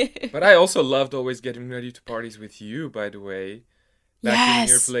 But I also loved always getting ready to parties with you, by the way. Back in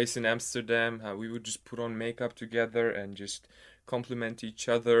your Yes. place in Amsterdam, how we would just put on makeup together and just compliment each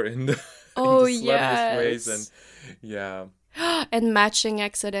other in the in Oh, the sluttiest ways. And yes. yeah. And matching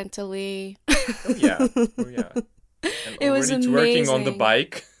accidentally. Oh yeah. Oh yeah. And It was already twerking on the amazing.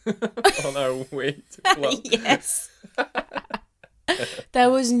 bike on our way to club. Yes. That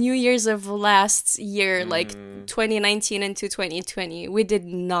was New Year's of last year, like Hmm. 2019 into 2020. We did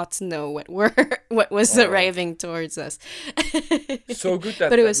not know what was Oh, arriving towards us. so good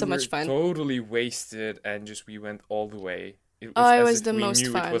But it that was we so were much fun. totally wasted and just we went all the way. It was Oh, it as was if the we most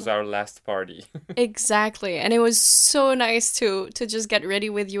knew it was fun. our last party. Exactly. And it was so nice to just get ready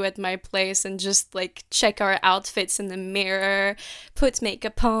with you at my place and just like check our outfits in the mirror, put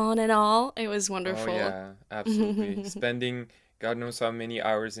makeup on and all. It was Oh wonderful. yeah, absolutely. Spending God knows how many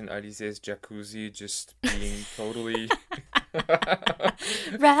hours in Alize's jacuzzi, just being totally.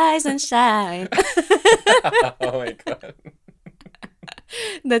 Rise and shine. Oh my God.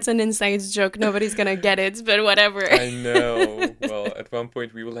 That's an inside joke. Nobody's gonna get it, but whatever. I know. Well, at one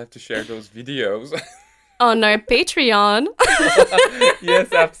point we will have to share those videos. On our Patreon.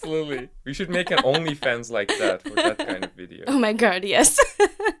 Yes, absolutely. We should make an OnlyFans like that for that kind of video. Oh my god, yes.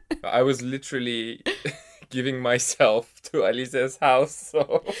 I was literally giving myself to Alize's house,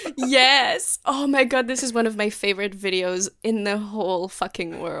 so. Yes. Oh my god, this is one of my favorite videos in the whole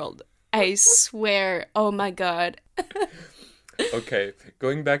fucking world. I swear. Oh my god. Okay,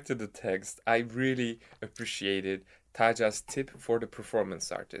 going back to the text, I really appreciated Taja's tip for the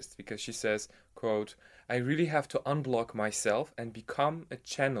performance artist because she says, quote, I really have to unblock myself and become a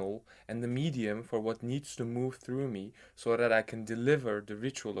channel and the medium for what needs to move through me so that I can deliver the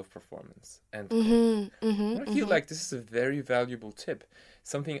ritual of performance. End quote. And I feel like this is a very valuable tip,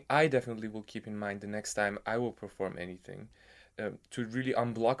 something I definitely will keep in mind the next time I will perform anything. To really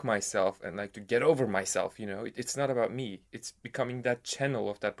unblock myself and like to get over myself. It's not about me. It's becoming that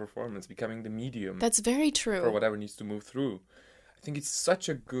channel of that performance, becoming the medium That's very for true. whatever needs to move through. I think it's such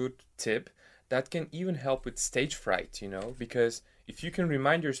a good tip that can even help with stage fright, because if you can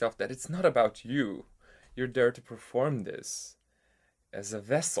remind yourself that it's not about you, you're there to perform this as a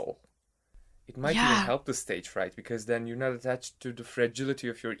vessel. It might even Yeah. help the stage fright because then you're not attached to the fragility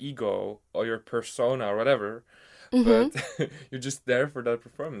of your ego or your persona or whatever, Mm-hmm. but you're just there for that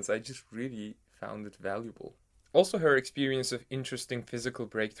performance. I just really found it valuable. Also, her experience of interesting physical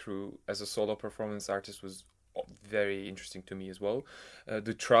breakthrough as a solo performance artist was very interesting to me as well.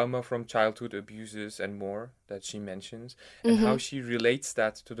 The trauma from childhood abuses and more that she mentions, and Mm-hmm. how she relates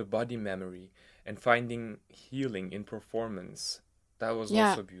that to the body memory and finding healing in performance. That was Yeah.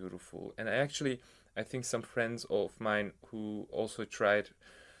 also beautiful. And I think some friends of mine who also tried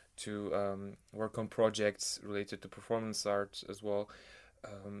to work on projects related to performance art as well.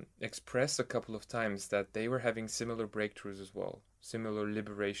 expressed a couple of times that they were having similar breakthroughs as well, similar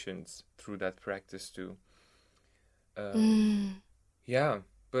liberations through that practice too. Yeah,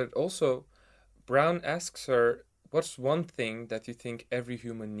 but also Brown asks her, "What's one thing that you think every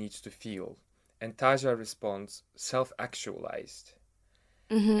human needs to feel?" And Taja responds, "Self-actualized."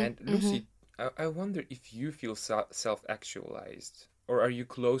 And Lucy, I wonder if you feel self-actualized, or are you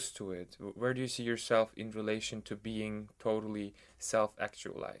close to it? Where do you see yourself in relation to being totally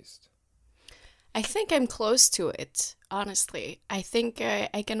self-actualized? I think I'm close to it, honestly. I think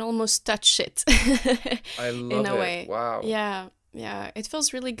I can almost touch it I in love a it. way. Wow. Yeah, yeah. It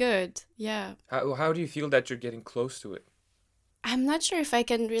feels really good. Yeah. How do you feel that you're getting close to it? I'm not sure if I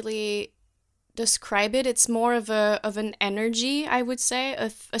can really describe it. It's more of an energy, I would say,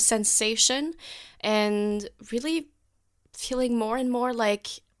 of a sensation, and really feeling more and more like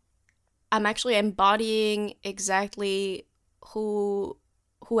I'm actually embodying exactly who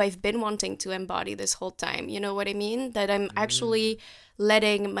who I've been wanting to embody this whole time. You know what I mean? That I'm Mm. actually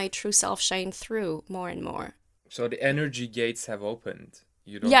letting my true self shine through more and more. So the energy gates have opened.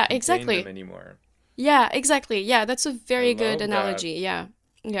 You don't Yeah, contain them exactly. anymore. Yeah, exactly. Yeah, that's a I very good love that. analogy. Yeah.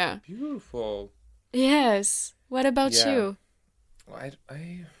 Yeah. Beautiful. Yes. What about Yeah. you? Well,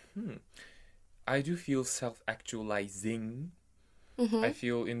 hmm. I do feel self-actualizing. I Mhm.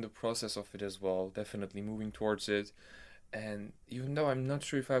 feel in the process of it as well, definitely moving towards it. And even though I'm not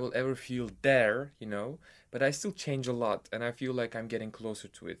sure if I will ever feel there, but I still change a lot, and I feel like I'm getting closer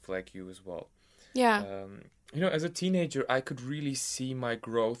to it, like you as well. Yeah. Um, as a teenager, I could really see my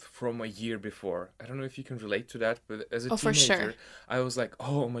growth from a year before. I don't know if you can relate to that, but as a Oh, for sure. teenager, I was like,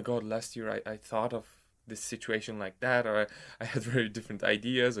 oh my God, last year I thought of this situation like that, or I had very different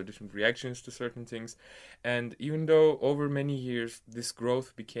ideas or different reactions to certain things. And even though over many years this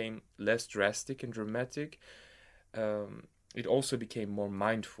growth became less drastic and dramatic, it also became more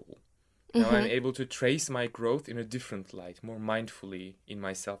mindful. Now I'm Mhm. able to trace my growth in a different light, more mindfully in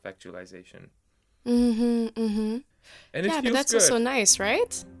my self actualization. Mhm. Mhm. And it Yeah, but feels that's also good. nice,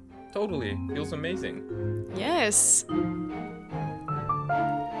 right? Totally. Feels amazing. Yes.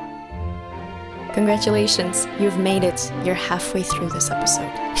 Congratulations, you've made it. You're halfway through this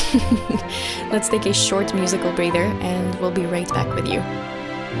episode. Let's take a short musical breather and we'll be right back with you.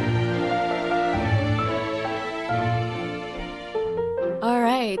 All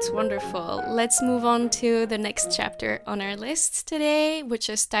right, wonderful. Let's move on to the next chapter on our list today, which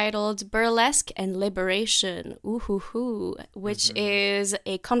is titled Burlesque and Liberation, ooh-hoo-hoo, which Mm-hmm. is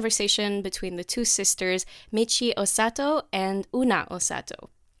a conversation between the two sisters, Michi Osato and Una Osato.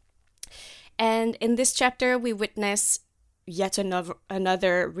 And in this chapter, we witness yet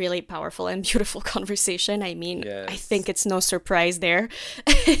another really powerful and beautiful conversation. I mean, I think Yes. it's no surprise there.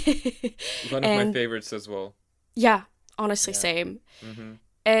 One of my And favorites as well. yeah, honestly, Yeah. same. Mm-hmm.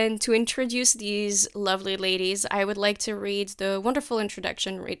 And to introduce these lovely ladies, I would like to read the wonderful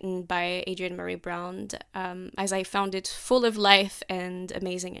introduction written by Adrienne Marie Brown, as I found it full of life and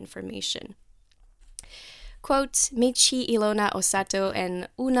amazing information. Quote, Michi Ilona Osato and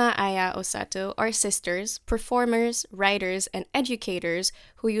Una Aya Osato are sisters, performers, writers, and educators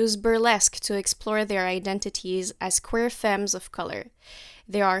who use burlesque to explore their identities as queer femmes of color.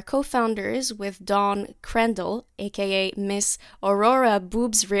 They are co-founders with Dawn Crandall, aka Miss Aurora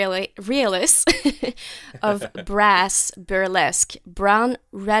Boobs Realis, of Brass Burlesque, Brown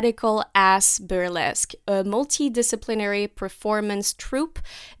Radical Ass Burlesque, a multidisciplinary performance troupe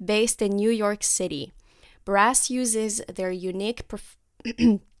based in New York City. Brass uses their unique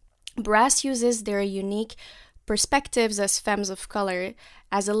perspectives as femmes of color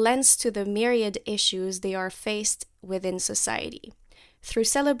as a lens to the myriad issues they are faced within society. Through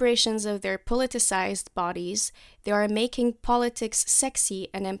celebrations of their politicized bodies, they are making politics sexy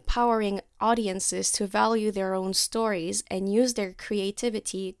and empowering audiences to value their own stories and use their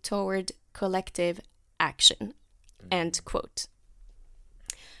creativity toward collective action. End quote.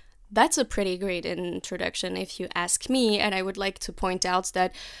 That's a pretty great introduction, if you ask me, and I would like to point out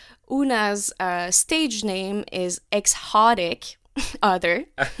that Una's stage name is Exotic Other.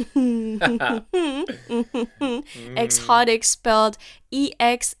 Mm. Exotic spelled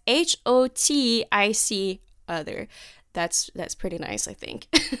EXHOTIC Other. That's pretty nice, I think.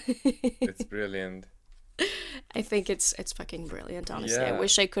 It's brilliant. I think it's fucking brilliant, honestly. I Yeah.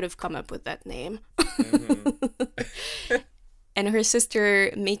 wish I could have come up with that name. Mm-hmm. And her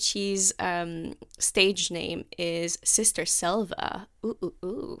sister Michi's stage name is Sister Selva. Ooh, ooh,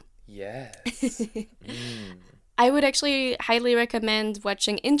 ooh. Yes. Mm. I would actually highly recommend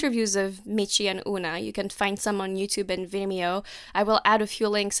watching interviews of Michi and Una. You can find some on YouTube and Vimeo. I will add a few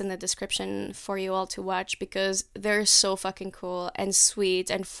links in the description for you all to watch because they're so fucking cool and sweet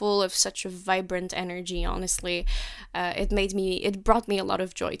and full of such a vibrant energy, honestly. It brought me a lot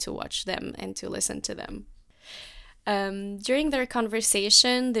of joy to watch them and to listen to them. During their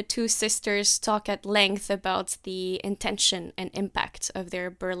conversation, the two sisters talk at length about the intention and impact of their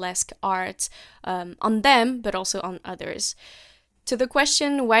burlesque art on them, but also on others. To the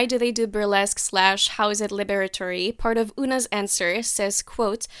question, why do they do burlesque / how is it liberatory, part of Una's answer says,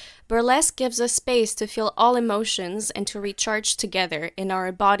 quote, burlesque gives us space to feel all emotions and to recharge together in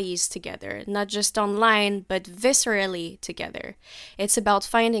our bodies together, not just online, but viscerally together. It's about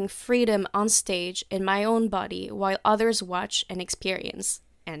finding freedom on stage in my own body while others watch and experience,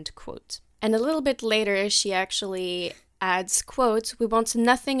 end quote. And a little bit later, she actually adds, quote, we want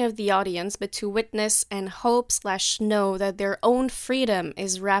nothing of the audience but to witness and hope / know that their own freedom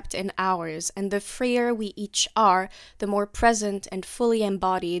is wrapped in ours, and the freer we each are, the more present and fully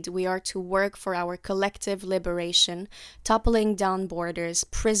embodied we are to work for our collective liberation, toppling down borders,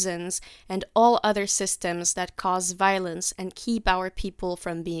 prisons, and all other systems that cause violence and keep our people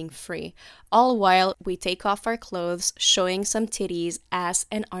from being free, all while we take off our clothes, showing some titties, ass,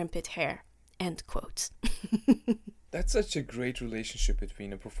 and armpit hair, end quote. That's such a great relationship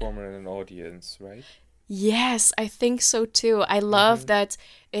between a performer and an audience, right? Yes, I think so too. I love that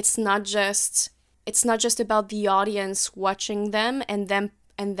it's not just about the audience watching them and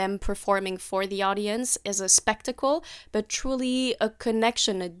them performing for the audience as a spectacle, but truly a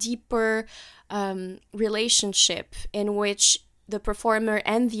connection, a deeper relationship in which the performer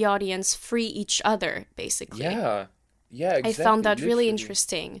and the audience free each other, basically. Yeah, exactly. I found that literally really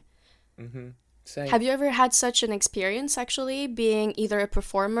interesting. Same. Have you ever had such an experience, actually, being either a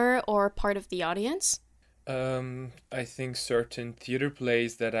performer or part of the audience? I think certain theater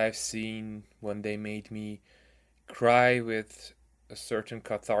plays that I've seen, when they made me cry with a certain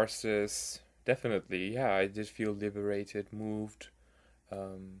catharsis, definitely, yeah, I did feel liberated, moved,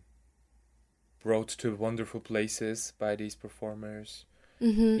 brought to wonderful places by these performers.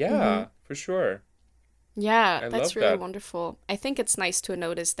 For sure. Yeah, that's really that. wonderful. I think it's nice to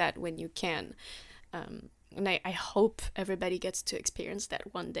notice that when you can. And I hope everybody gets to experience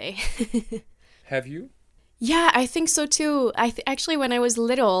that one day. Have you? Yeah, I think so too. Actually, when I was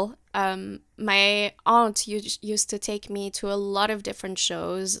little, my aunt used to take me to a lot of different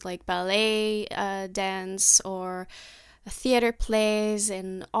shows, like ballet, dance, or theater plays,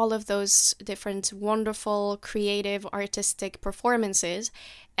 and all of those different wonderful, creative, artistic performances.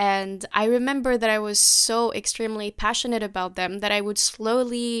 And I remember that I was so extremely passionate about them that I would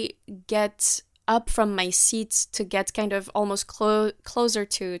slowly get up from my seat to get kind of almost closer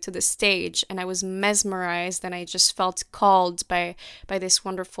to the stage, and I was mesmerized, and I just felt called by this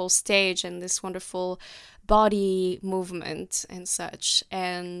wonderful stage and this wonderful body movement and such.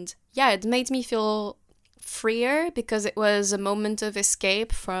 And yeah, it made me feel freer because it was a moment of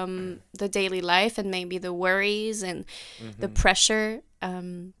escape from the daily life and maybe the worries and the pressure,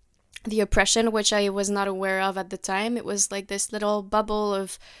 the oppression, which I was not aware of at the time. It was like this little bubble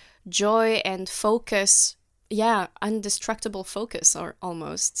of joy and focus, indestructible focus, or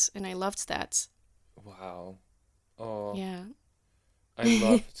almost, and I loved that. Wow. Oh yeah. I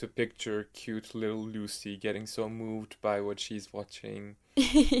love to picture cute little Lucy getting so moved by what she's watching.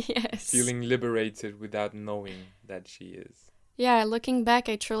 Yes, feeling liberated without knowing that she is. Yeah, looking back,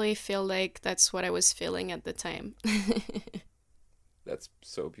 I truly feel like that's what I was feeling at the time. That's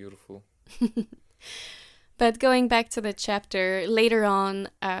so beautiful. But going back to the chapter, later on,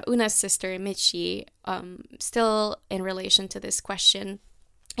 Una's sister, Michi, still in relation to this question,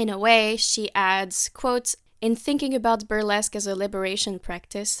 in a way, she adds, quote, in thinking about burlesque as a liberation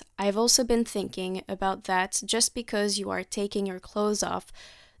practice, I've also been thinking about that just because you are taking your clothes off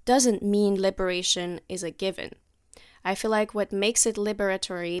doesn't mean liberation is a given. I feel like what makes it a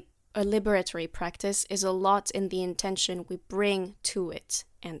liberatory practice is a lot in the intention we bring to it,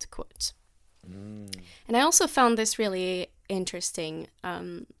 end quote. And I also found this really interesting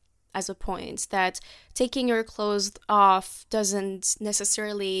as a point, that taking your clothes off doesn't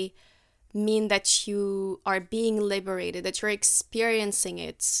necessarily mean that you are being liberated, that you're experiencing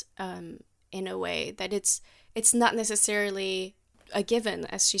it in a way, that it's not necessarily a given,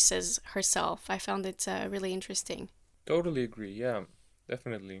 as she says herself. I found it really interesting. Totally agree, yeah,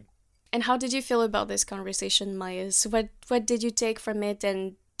 definitely. And how did you feel about this conversation, Mayas? What did you take from it,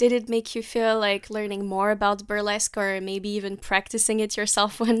 and did it make you feel like learning more about burlesque or maybe even practicing it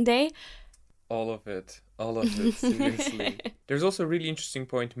yourself one day? all of it, seriously. There's also a really interesting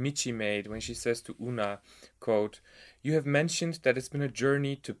point Michi made when she says to Una, quote, "You have mentioned that it's been a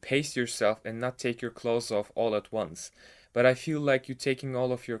journey to pace yourself and not take your clothes off all at once. But I feel like you taking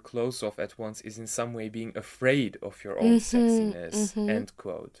all of your clothes off at once is in some way being afraid of your own sexiness," end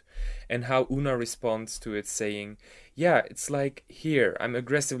quote. And how Una responds to it saying, "Yeah, it's like, here, I'm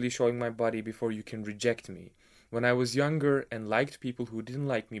aggressively showing my body before you can reject me. When I was younger and liked people who didn't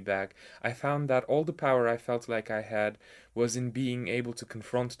like me back, I found that all the power I felt like I had was in being able to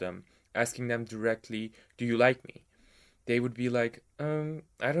confront them, asking them directly, 'Do you like me?' They would be like,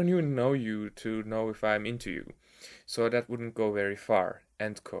 I don't even know you to know if I'm into you. So that wouldn't go very far,"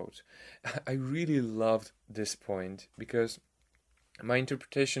 end quote. I really loved this point because my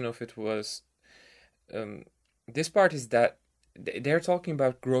interpretation of it was, this part is that they're talking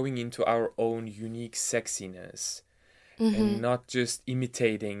about growing into our own unique sexiness and not just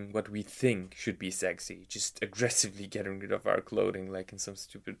imitating what we think should be sexy, just aggressively getting rid of our clothing like in some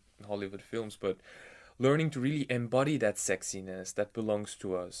stupid Hollywood films, but learning to really embody that sexiness that belongs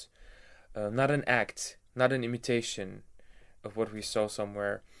to us. Not an act, not an imitation of what we saw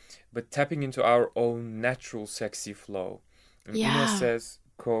somewhere, but tapping into our own natural sexy flow. And Una says,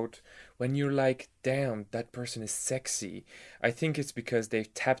 quote, "When you're like, damn, that person is sexy, I think it's because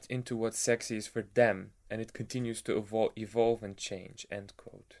they've tapped into what sexy is for them, and it continues to evolve and change," end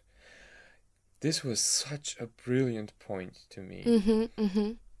quote. This was such a brilliant point to me.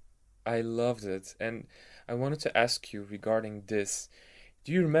 I loved it, and I wanted to ask you regarding this.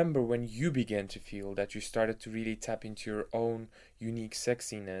 Do you remember when you began to feel that you started to really tap into your own unique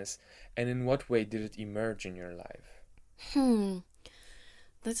sexiness, and in what way did it emerge in your life?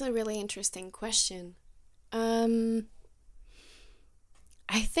 That's a really interesting question. I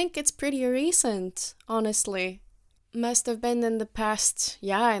think it's pretty recent, honestly. Must have been in the past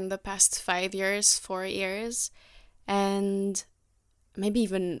 5 years, 4 years, and maybe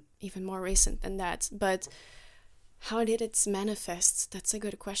even more recent than that. But how did it manifest? That's a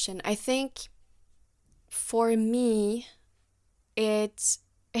good question. I think for me, it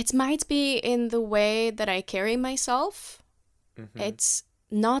might be in the way that I carry myself. It's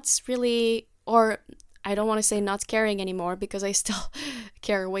not really, or I don't want to say not caring anymore because I still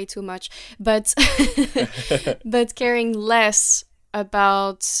care way too much, but but caring less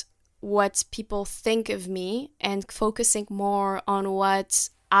about what people think of me and focusing more on what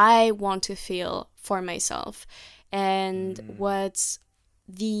I want to feel for myself and what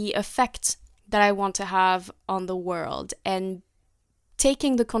the effect that I want to have on the world, and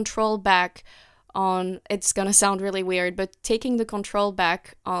taking the control back on, it's gonna sound really weird, but taking the control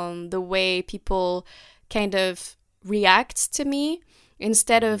back on the way people kind of react to me,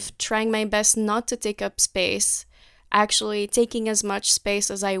 instead of trying my best not to take up space, actually taking as much space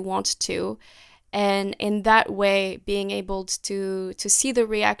as I want to, and in that way being able to see the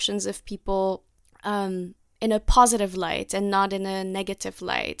reactions of people in a positive light and not in a negative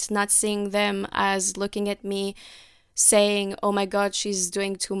light, not seeing them as looking at me saying, "Oh my God, she's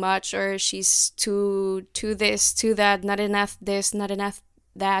doing too much," or "She's too this, too that, not enough this, not enough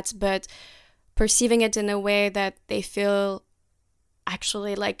that," but perceiving it in a way that they feel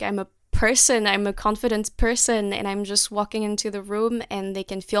actually like I'm a person, I'm a confident person, and I'm just walking into the room and they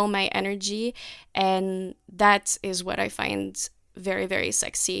can feel my energy, and that is what I find very, very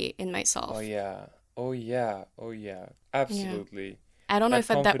sexy in myself. Oh yeah, absolutely. Yeah. I don't know if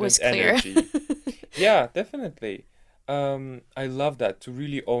that was clear. Yeah, definitely. I love that, to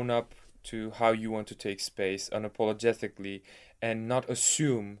really own up to how you want to take space unapologetically and not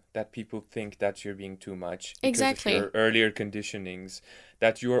assume that people think that you're being too much because Exactly. of your earlier conditionings,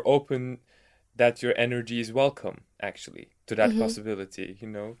 that you're open, that your energy is welcome, actually, to that possibility, you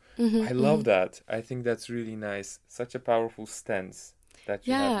know? I love that. I think that's really nice. Such a powerful stance that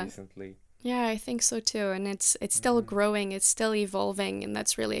you have recently. Yeah, I think so too. And it's still growing, it's still evolving, and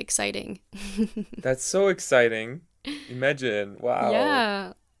that's really exciting. That's so exciting. Imagine.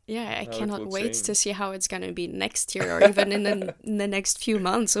 Wow. Yeah, I How it cannot will wait change. to see how it's going to be next year, or even in the next few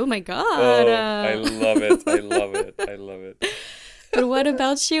months. Oh my God. Oh, I love it. I love it. I love it. But what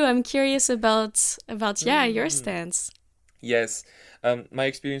about you? I'm curious about your stance. Yes. My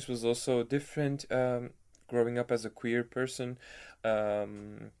experience was also different, growing up as a queer person.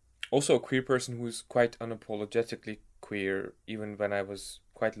 Also a queer person who's quite unapologetically queer, even when I was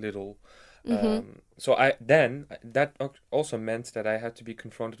quite little. So that also meant that I had to be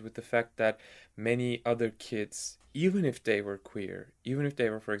confronted with the fact that many other kids, even if they were queer, even if they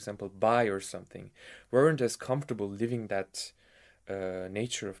were, for example, bi or something, weren't as comfortable living that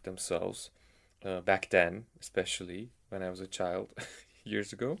nature of themselves back then, especially when I was a child.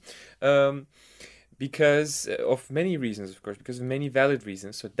 years ago. Um, because of many reasons, of course, because of many valid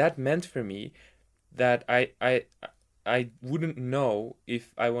reasons. So that meant for me that I wouldn't know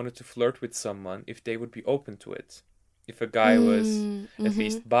if I wanted to flirt with someone if they would be open to it. If a guy was at Mm-hmm.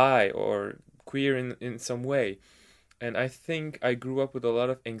 least bi or queer in some way. And I think I grew up with a lot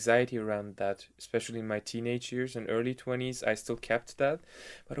of anxiety around that, especially in my teenage years and early 20s. I still kept that.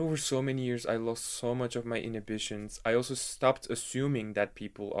 But over so many years, I lost so much of my inhibitions. I also stopped assuming that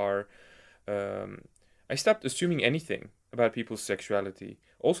people are. Um, I stopped assuming anything about people's sexuality.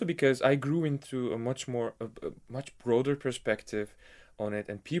 Also because I grew into a much broader perspective on it,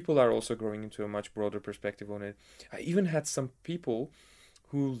 and people are also growing into a much broader perspective on it. I even had some people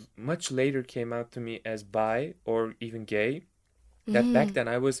who much later came out to me as bi or even gay, that back Mm. then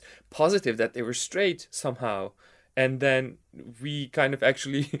I was positive that they were straight somehow. And then we kind of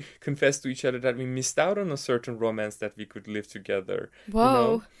actually confessed to each other that we missed out on a certain romance that we could live together, you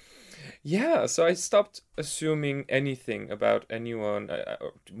know? Whoa. Yeah, so I stopped assuming anything about anyone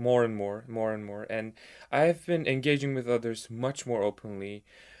more and more. And I've been engaging with others much more openly.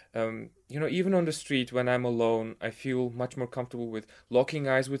 Even on the street when I'm alone, I feel much more comfortable with locking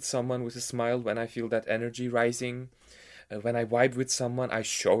eyes with someone with a smile when I feel that energy rising. When I vibe with someone, I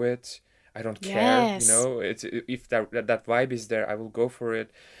show it. I don't care, Yes. It's if that vibe is there, I will go for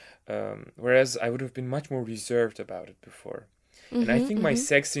it. Whereas I would have been much more reserved about it before. And I Mm-hmm. think my Mm-hmm.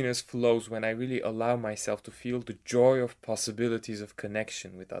 sexiness flows when I really allow myself to feel the joy of possibilities of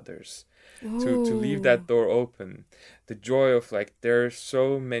connection with others. To leave Ooh. that door open. The joy of like there are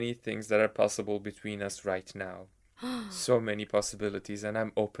so many things that are possible between us right now. So many possibilities and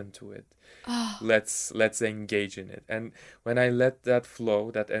I'm open to it. Oh, Let's engage in it. And when I let that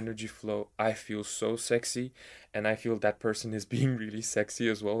flow, that energy flow, I feel so sexy, and I feel that person is being really sexy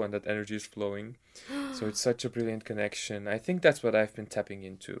as well when that energy is flowing. So it's such a brilliant connection. I think that's what I've been tapping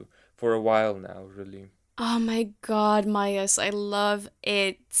into for a while now, really. oh my God, Mayas, I love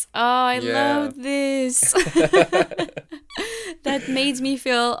it. Oh, I Yeah. love this. That made me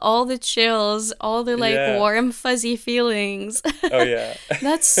feel all the chills, all the like Yeah. warm, fuzzy feelings. Oh yeah.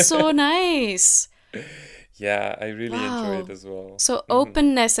 That's so nice. Yeah, I really enjoy it Wow. as well. So Hmm.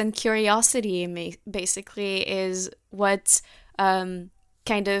 openness and curiosity basically is what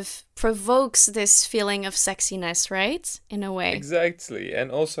kind of provokes this feeling of sexiness, right? In a way. Exactly.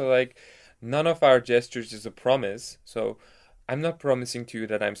 And also like none of our gestures is a promise. So I'm not promising to you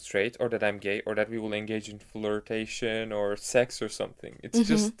that I'm straight or that I'm gay or that we will engage in flirtation or sex or something. It's Mm-hmm.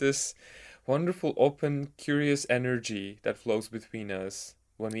 just this wonderful, open, curious energy that flows between us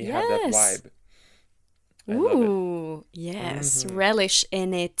when we have that Yes. vibe. I love it. Ooh, yes. Mm-hmm. Relish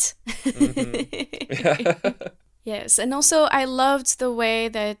in it. Mm-hmm. Yes, and also I loved the way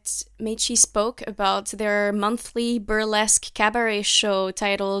that Meichi spoke about their monthly burlesque cabaret show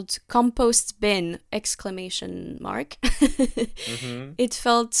titled Compost Bin exclamation mark. Mm-hmm. It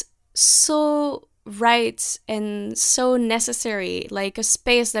felt so right and so necessary, like a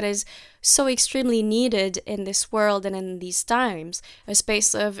space that is so extremely needed in this world and in these times, a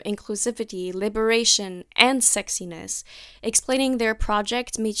space of inclusivity, liberation, and sexiness. Explaining their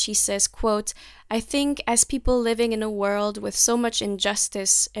project, Michi says, quote, I think as people living in a world with so much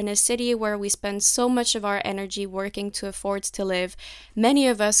injustice, in a city where we spend so much of our energy working to afford to live, many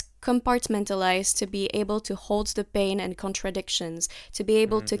of us compartmentalize to be able to hold the pain and contradictions, to be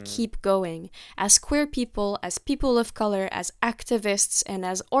able to Mm-hmm. keep going. As queer people, as people of color, as activists, and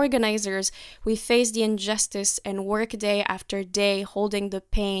as organizers, we face the injustice and work day after day holding the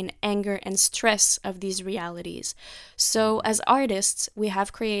pain, anger, and stress of these realities. So, Mm-hmm. as artists, we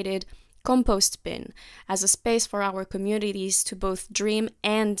have created Compost Bin as a space for our communities to both dream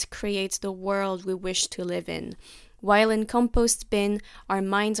and create the world we wish to live in. While in Compost Bin, our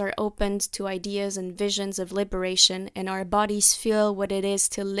minds are opened to ideas and visions of liberation, and our bodies feel what it is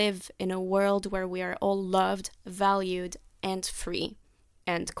to live in a world where we are all loved, valued, and free.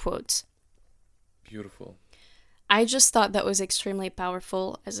 End quote. Beautiful. I just thought that was extremely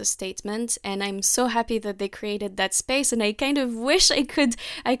powerful as a statement, and I'm so happy that they created that space, and I kind of wish I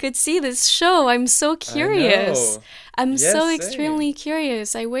could see this show. I'm so I curious. know. I'm Yes, so same. extremely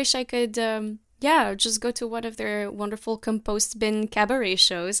curious. I wish I could yeah, just go to one of their wonderful Compost Bin cabaret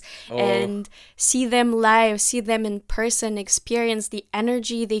shows Oh, and see them live, see them in person, experience the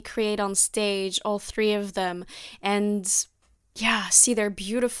energy they create on stage, all three of them. And yeah, see their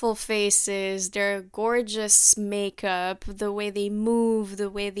beautiful faces, their gorgeous makeup, the way they move, the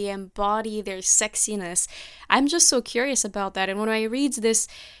way they embody their sexiness. I'm just so curious about that. And when I read this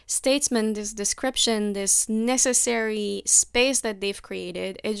statement, this description, this necessary space that they've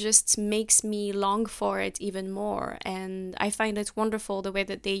created, it just makes me long for it even more. And I find it wonderful the way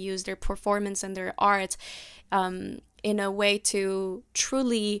that they use their performance and their art in a way to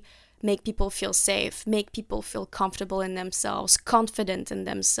truly make people feel safe, make people feel comfortable in themselves, confident in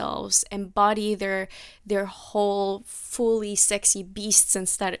themselves, embody their whole fully sexy beasts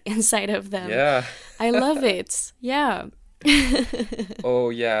inside of them. Yeah. I love it. Yeah.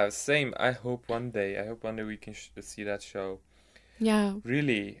 Oh yeah, same. I hope one day we can see that show. Yeah.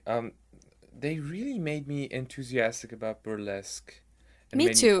 Really, they really made me enthusiastic about burlesque and Me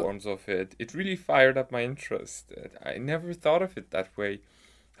many too. forms of it. It really fired up my interest. I never thought of it that way.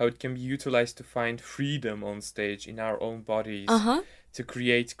 How it can be utilized to find freedom on stage in our own bodies, Uh-huh. to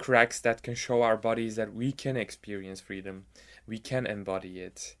create cracks that can show our bodies that we can experience freedom, we can embody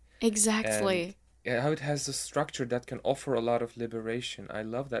it, and Exactly. how it has a structure that can offer a lot of liberation. I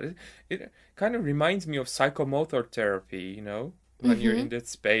love that. It kind of reminds me of psychomotor therapy, when you're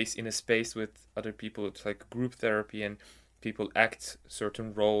Mm-hmm. in a space with other people. It's like group therapy, and people act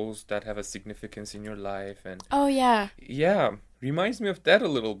certain roles that have a significance in your life, and Oh yeah. yeah, reminds me of that a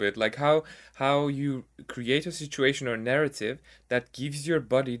little bit, like how you create a situation or narrative that gives your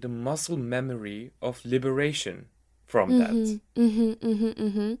body the muscle memory of liberation from Mm-hmm. that. Mm-hmm. Mm-hmm.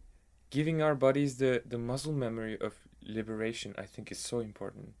 Mm-hmm. Giving our bodies the muscle memory of liberation, I think, is so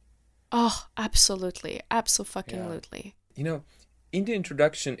important. Oh, absolutely. Yeah. Absolutely. You know, in the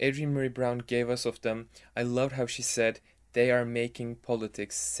introduction Adrienne Murray Brown gave us of them, I loved how she said they are making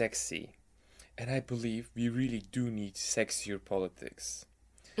politics sexy. And I believe we really do need sexier politics.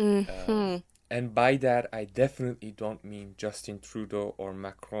 Mm-hmm. And by that, I definitely don't mean Justin Trudeau or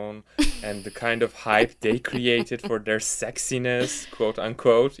Macron and the kind of hype they created for their sexiness, quote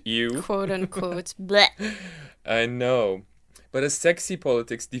unquote, you. Quote unquote. Bleh. I know. But a sexy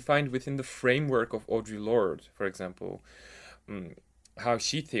politics defined within the framework of Audre Lorde, for example, how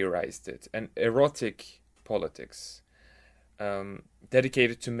she theorized it, an erotic politics,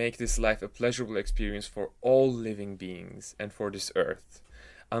 dedicated to make this life a pleasurable experience for all living beings and for this earth.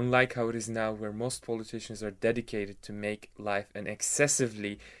 Unlike how it is now, where most politicians are dedicated to make life an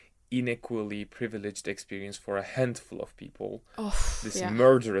excessively unequally privileged experience for a handful of people, Oh, this yeah.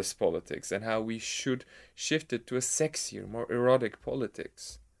 murderous politics, and how we should shift it to a sexier, more erotic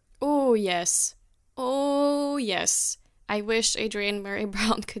politics. Oh, yes. Oh, yes. I wish Adrienne Murray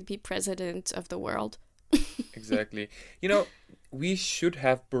Brown could be president of the world. Exactly. We should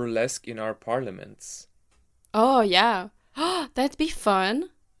have burlesque in our parliaments. Oh, yeah. That'd be fun.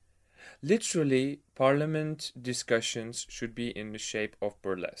 Literally, parliament discussions should be in the shape of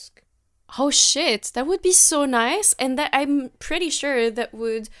burlesque. Oh, shit. That would be so nice. And that I'm pretty sure that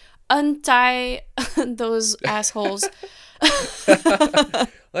would untie those assholes.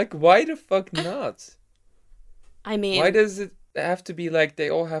 Like, why the fuck not? I Why mean, does it have to be like they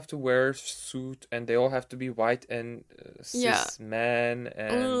all have to wear a suit and they all have to be white and yeah. cis man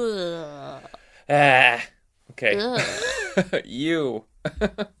and Ugh. ah okay. Ugh. You.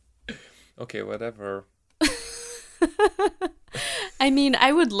 Okay, whatever. I mean,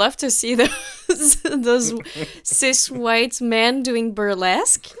 I would love to see those cis white men doing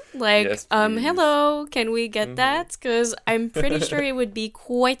burlesque. Like, Yes, please. hello, can we get that? Because I'm pretty sure it would be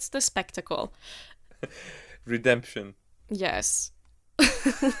quite the spectacle. Redemption. Yes.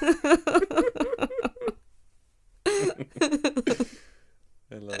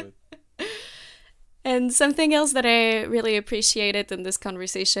 I love it. And something else that I really appreciated in this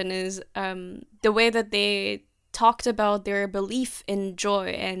conversation is the way that they talked about their belief in joy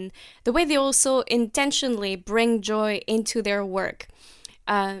and the way they also intentionally bring joy into their work.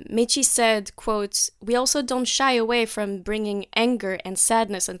 Mechi said, quote, "We also don't shy away from bringing anger and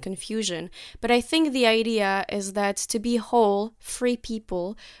sadness and confusion, but I think the idea is that to be whole, free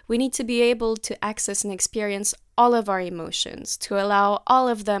people, we need to be able to access and experience all of our emotions, to allow all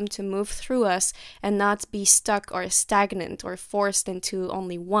of them to move through us and not be stuck or stagnant or forced into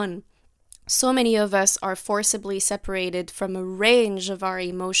only one. So many of us are forcibly separated from a range of our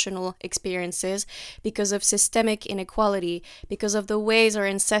emotional experiences because of systemic inequality, because of the ways our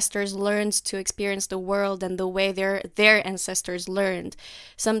ancestors learned to experience the world and the way their ancestors learned.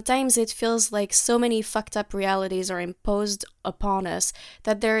 Sometimes it feels like so many fucked up realities are imposed upon us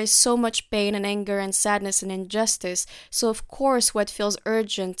that there is so much pain and anger and sadness and injustice. So of course what feels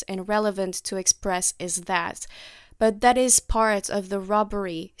urgent and relevant to express is that. But that is part of the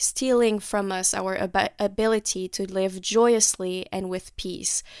robbery, stealing from us our ability to live joyously and with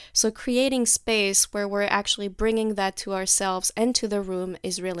peace. So creating space where we're actually bringing that to ourselves and to the room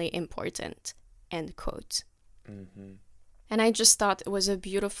is really important. End quote. Mm-hmm. And I just thought it was a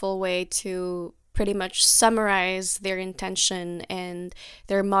beautiful way to pretty much summarize their intention and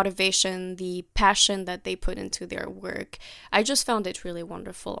their motivation, the passion that they put into their work. I just found it really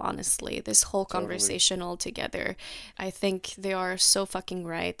wonderful, honestly, this whole conversation altogether. I think they are so fucking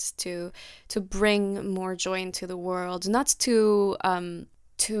right to bring more joy into the world, not to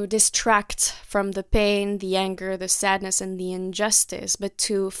distract from the pain, the anger, the sadness, and the injustice, but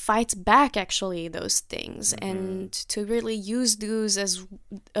to fight back actually those things, and to really use those as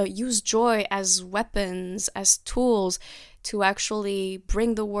use joy as weapons, as tools to actually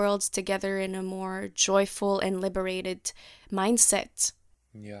bring the world together in a more joyful and liberated mindset.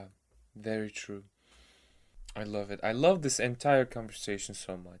 Yeah, very true. I love it. I love this entire conversation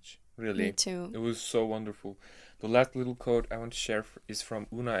so much. Really. Me too. It was so wonderful. The last little quote I want to share is from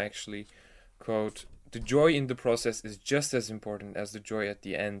Una, actually. Quote, "The joy in the process is just as important as the joy at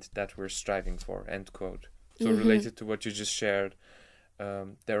the end that we're striving for." End quote. So related to what you just shared,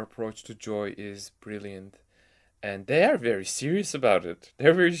 their approach to joy is brilliant. And they are very serious about it.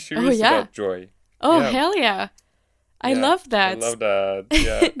 They're very serious about joy. Oh, yeah. Hell yeah. I love that. I love that.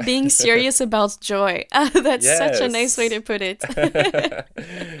 Yeah. Being serious about joy. That's such a nice way to put it.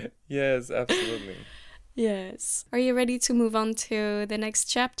 Yes, absolutely. Yes. Are you ready to move on to the next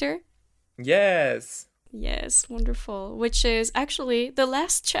chapter? Yes. Yes, wonderful. Which is actually the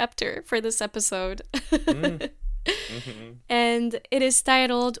last chapter for this episode. And it is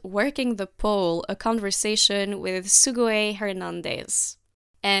titled Working the Pole, a conversation with Sugoi Hernandez.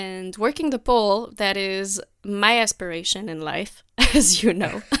 And working the pole, that is my aspiration in life, as you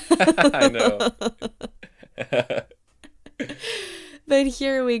know. I know. But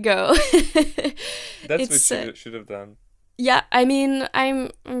here we go. That's what you should have done. Yeah, I mean,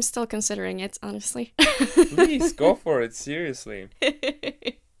 I'm still considering it, honestly. Please, go for it, seriously.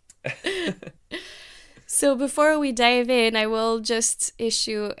 So before we dive in, I will just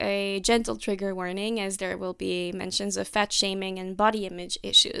issue a gentle trigger warning, as there will be mentions of fat shaming and body image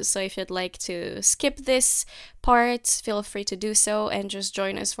issues. So if you'd like to skip this part, feel free to do so and just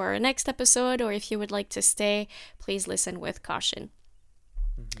join us for our next episode. Or if you would like to stay, please listen with caution.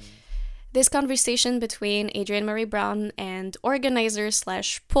 This conversation between Adrienne Maree Brown and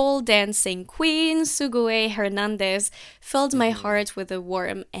organizer/pole dancing queen Sugoi Hernandez filled my heart with a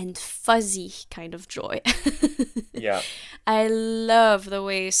warm and fuzzy kind of joy. Yeah. I love the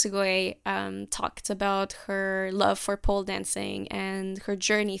way Sugoi talked about her love for pole dancing and her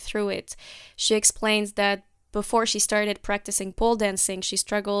journey through it. She explains that before she started practicing pole dancing, she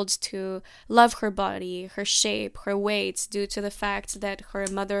struggled to love her body, her shape, her weight, due to the fact that her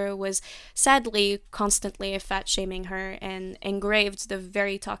mother was sadly constantly fat-shaming her and engraved the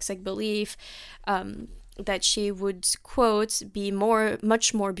very toxic belief that she would, quote, be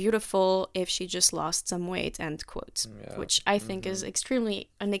much more beautiful if she just lost some weight, end quote. Yeah. Which I think is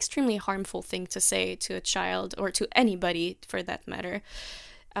an extremely harmful thing to say to a child, or to anybody for that matter.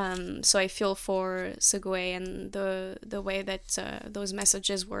 So I feel for Sugoi and the way that those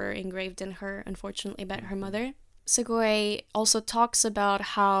messages were engraved in her, unfortunately, by her mother. Sugoi also talks about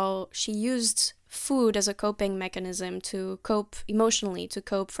how she used food as a coping mechanism to cope emotionally, to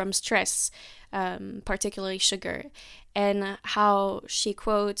cope from stress, particularly sugar, and how she,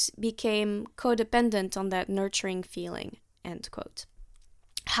 quote, became codependent on that nurturing feeling, end quote.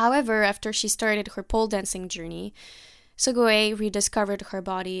 However, after she started her pole dancing journey, Sugoi rediscovered her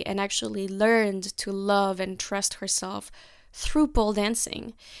body and actually learned to love and trust herself through pole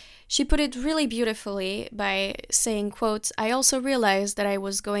dancing. She put it really beautifully by saying, quote, "I also realized that I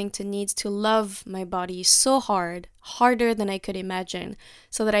was going to need to love my body so hard, harder than I could imagine,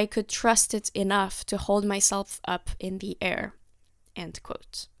 so that I could trust it enough to hold myself up in the air," end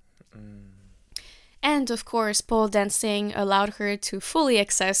quote. And, of course, pole dancing allowed her to fully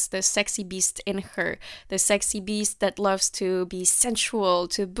access the sexy beast in her. The sexy beast that loves to be sensual,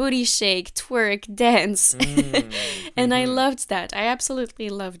 to booty shake, twerk, dance. And I loved that. I absolutely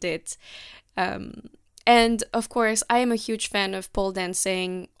loved it. And, of course, I am a huge fan of pole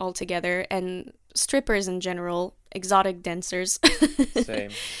dancing altogether, and strippers in general, exotic dancers.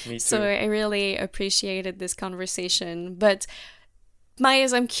 Same. Me too. So I really appreciated this conversation. But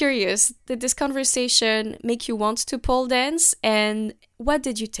Myers, I'm curious, did this conversation make you want to pole dance? And what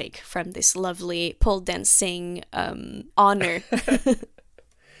did you take from this lovely pole dancing honor?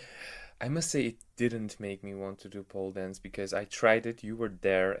 I must say it didn't make me want to do pole dance because I tried it. You were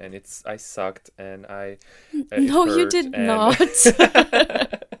there, and I sucked, and No, you hurt, did and not.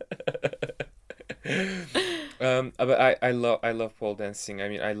 but I love pole dancing. I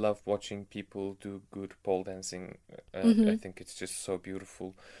mean, I love watching people do good pole dancing. I think it's just so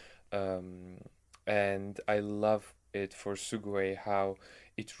beautiful, and I love it for Sugoi how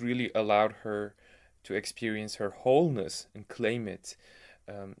it really allowed her to experience her wholeness and claim it.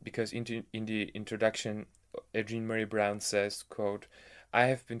 Because in the introduction, Adrienne Marie Brown says, quote, "I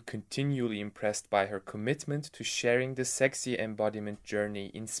have been continually impressed by her commitment to sharing the sexy embodiment journey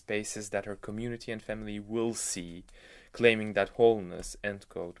in spaces that her community and family will see, claiming that wholeness," end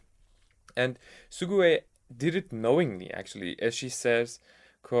quote. And Sugoi did it knowingly, actually, as she says,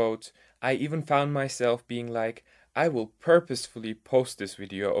 quote, "I even found myself being like, I will purposefully post this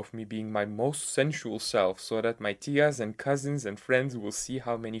video of me being my most sensual self so that my tias and cousins and friends will see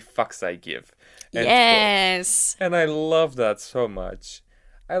how many fucks I give." End Yes. quote. And I love that so much.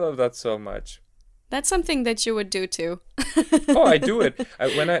 I love that so much. That's something that you would do too. Oh, I do it.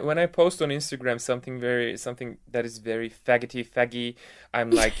 When I post on Instagram something that is very faggy,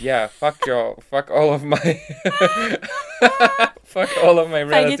 I'm like, yeah, fuck all of my fuck all of my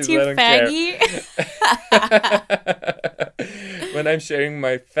relatives. Faggoty I don't care. When I'm sharing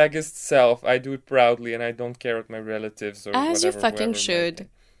my faggest self, I do it proudly, and I don't care what my relatives or As whatever. you fucking should.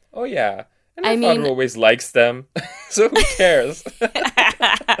 Oh yeah. And my father always likes them, so who cares?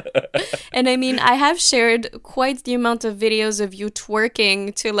 And I mean, I have shared quite the amount of videos of you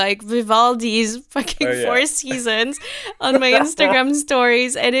twerking to like Vivaldi's fucking Four Seasons on my Instagram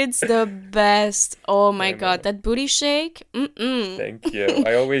stories, and it's the best. Oh my god, that booty shake. Thank you.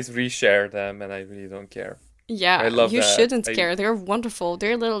 I always reshare them, and I really don't care. Yeah, I love you that. shouldn't care. They're wonderful.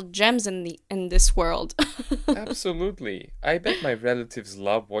 They're little gems in this world. Absolutely. I bet my relatives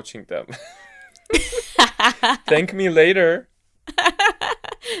love watching them. Thank me later.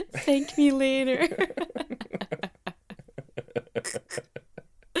 Thank me later.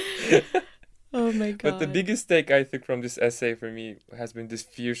 Oh my god. But the biggest take I think from this essay for me has been this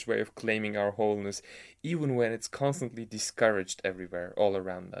fierce way of claiming our wholeness, even when it's constantly discouraged everywhere, all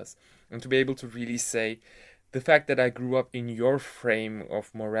around us. And to be able to really say, the fact that I grew up in your frame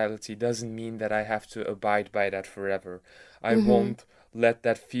of morality doesn't mean that I have to abide by that forever. I won't let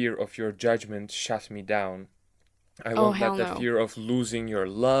that fear of your judgment shut me down. I won't let that fear of losing your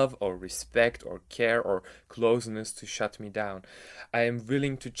love or respect or care or closeness to shut me down. I am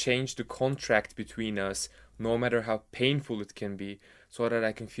willing to change the contract between us, no matter how painful it can be, so that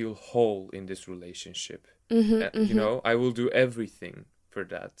I can feel whole in this relationship. You know, I will do everything for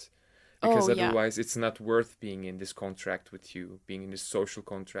that. Because otherwise it's not worth being in this contract with you, being in this social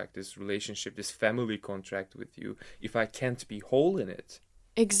contract, this relationship, this family contract with you, if I can't be whole in it.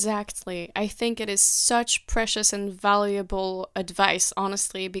 Exactly. I think it is such precious and valuable advice,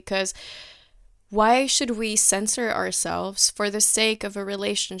 honestly, because why should we censor ourselves for the sake of a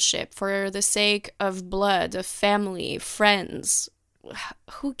relationship, for the sake of blood, of family, friends?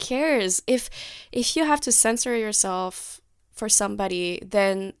 Who cares? If you have to censor yourself for somebody,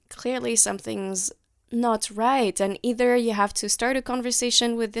 then clearly something's not right, and either you have to start a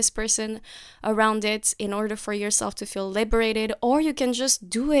conversation with this person around it in order for yourself to feel liberated, or you can just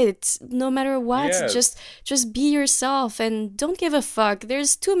do it no matter what. Yes. Just be yourself and don't give a fuck.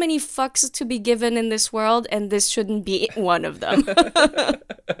 There's too many fucks to be given in this world, and this shouldn't be one of them.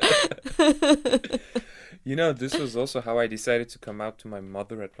 You know, this was also how I decided to come out to my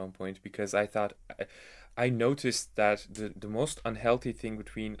mother at one point, because I thought I noticed that the most unhealthy thing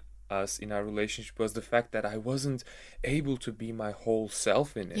between us in our relationship was the fact that I wasn't able to be my whole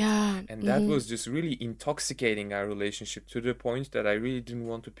self in it. Yeah. And that was just really intoxicating our relationship, to the point that I really didn't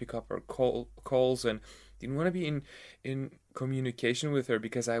want to pick up her calls and didn't want to be in communication with her,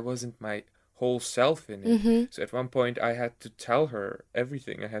 because I wasn't my whole self in it. So at one point I had to tell her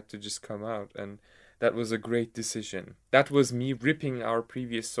everything. I had to just come out, and that was a great decision. That was me ripping our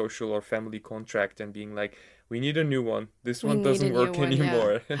previous social or family contract and being like, we need a new one. This one doesn't work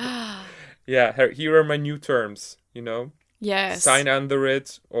anymore. Yeah, here are my new terms, you know? Yes. Sign under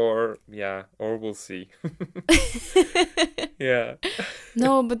it, or we'll see. Yeah.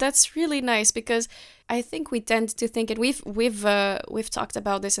 No, but that's really nice, because I think we tend to think, and we've talked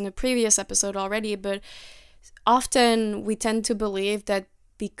about this in a previous episode already, but often we tend to believe that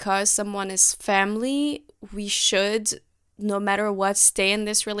because someone is family, we should, no matter what, stay in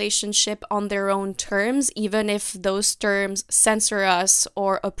this relationship on their own terms, even if those terms censor us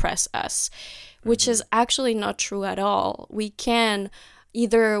or oppress us, which is actually not true at all. We can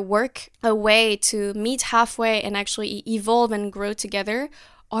either work a way to meet halfway and actually evolve and grow together,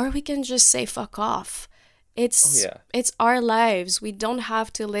 or we can just say fuck off. Oh yeah, It's our lives. We don't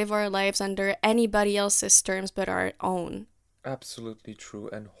have to live our lives under anybody else's terms but our own. absolutely true.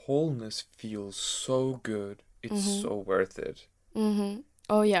 And wholeness feels so good. It's so worth it.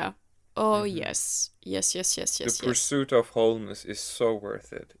 Oh yeah. Oh yes. Yes, yes, yes, The yes, yes. pursuit of wholeness is so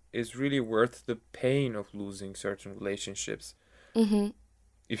worth it. It's really worth the pain of losing certain relationships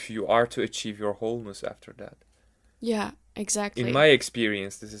if you are to achieve your wholeness after that. Yeah, exactly. In my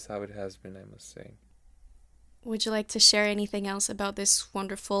experience, this is how it has been, I must say. Would you like to share anything else about this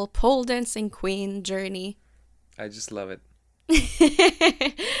wonderful pole dancing queen journey? I just love it.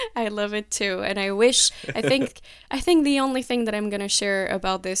 I love it too, and I think the only thing that I'm gonna share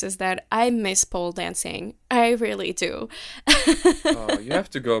about this is that I miss pole dancing. I really do. Oh, you have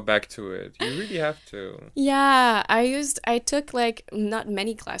to go back to it. You really have to. Yeah, I took like not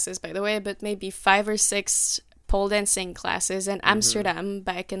many classes by the way, but maybe 5 or 6 pole dancing classes in Amsterdam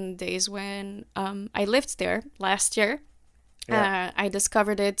back in the days when I lived there last year. Yeah. I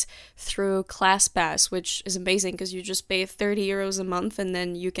discovered it through ClassPass, which is amazing because you just pay 30 euros a month and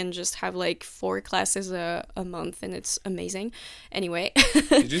then you can just have like 4 classes a month, and it's amazing. Anyway.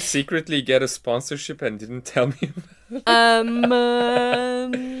 Did you secretly get a sponsorship and didn't tell me? I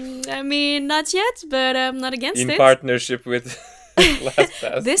mean, not yet, but I'm not against In it. partnership with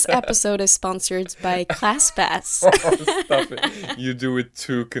LastPass. This episode is sponsored by ClassPass. Oh, stop it. You do it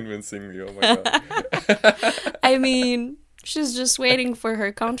too convincingly. Oh my god. I mean, she's just waiting for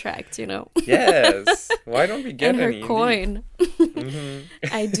her contract, you know. Yes. Why don't we get And her any? coin.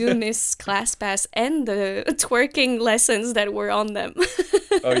 I do miss ClassPass and the twerking lessons that were on them.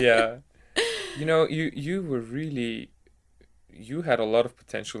 Oh yeah. You know, you were really, you had a lot of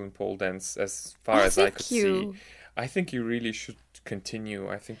potential in pole dance as far as I could see. I think you really should continue.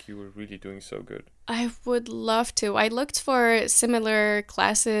 I think you were really doing so good. I would love to. I looked for similar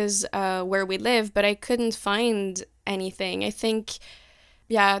classes where we live, but I couldn't find anything. I think,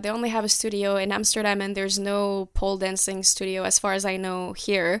 yeah, they only have a studio in Amsterdam and there's no pole dancing studio as far as I know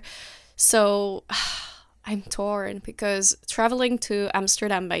here. So I'm torn because traveling to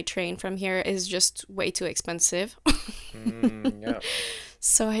Amsterdam by train from here is just way too expensive. Yeah.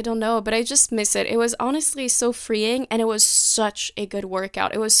 So I don't know, but I just miss it. It was honestly so freeing and it was such a good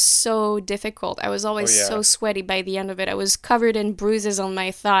workout. It was so difficult. I was always so sweaty by the end of it. I was covered in bruises on my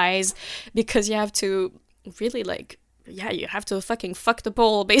thighs because you have to really like, yeah, you have to fucking fuck the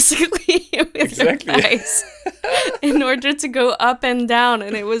pole basically with your thighs in order to go up and down.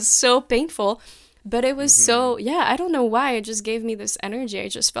 And it was so painful. But it was so, yeah, I don't know why. It just gave me this energy. I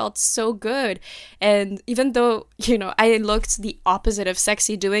just felt so good. And even though, you know, I looked the opposite of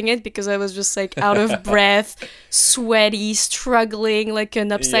sexy doing it because I was just like out of breath, sweaty, struggling like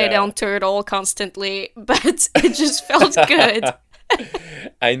an upside down turtle constantly. But it just felt good.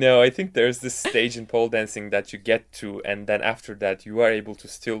 I know. I think there's this stage in pole dancing that you get to, and then after that, you are able to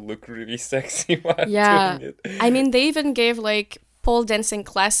still look really sexy while doing it. I mean, they even gave like pole dancing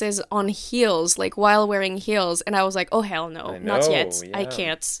classes on heels, like while wearing heels, and I was like, oh hell no, not yet. I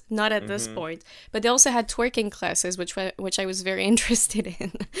can't, not at this point. But they also had twerking classes, which I was very interested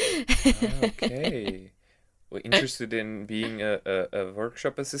in. Okay. Well, interested in being a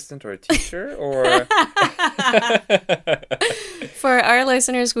workshop assistant or a teacher, or for our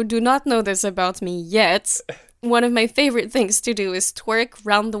listeners who do not know this about me yet, one of my favorite things to do is twerk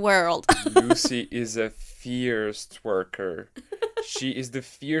round the world. Lucy is a fierce twerker. She is the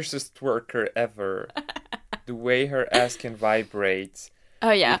fiercest twerker ever. The way her ass can vibrate. Oh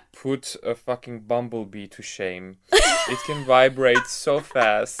yeah. It put a fucking bumblebee to shame. It can vibrate so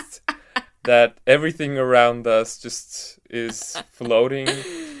fast that everything around us just is floating.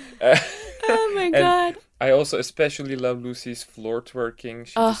 Oh my god. I also especially love Lucy's floor twerking.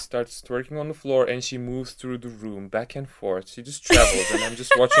 She just starts twerking on the floor and she moves through the room back and forth. She just travels and I'm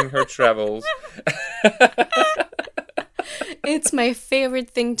just watching her travels. It's my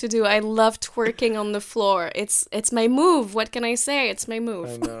favorite thing to do. I love twerking on the floor. It's my move. What can I say? It's my move.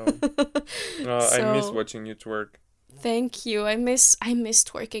 I know. I miss watching you twerk. Thank you. I miss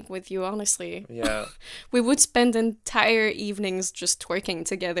twerking with you, honestly. Yeah. We would spend entire evenings just twerking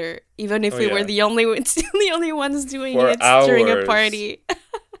together, even if we were the only ones doing For it hours. during a party.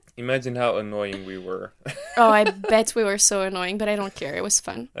 Imagine how annoying we were. Oh, I bet we were so annoying, but I don't care. It was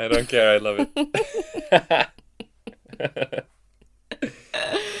fun. I don't care. I love it.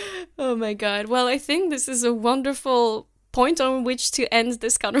 Oh my god. Well, I think this is a wonderful point on which to end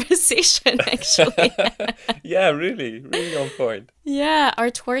this conversation, actually. Yeah, really on point. Yeah, our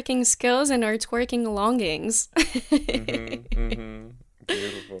twerking skills and our twerking longings.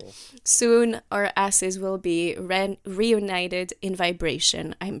 Beautiful. Soon our asses will be reunited in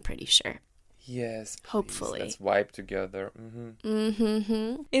vibration, I'm pretty sure. Yes, please. Hopefully. Let's vibe together.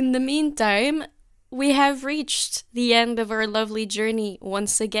 In the meantime, we have reached the end of our lovely journey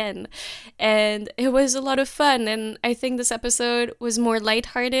once again. And it was a lot of fun. And I think this episode was more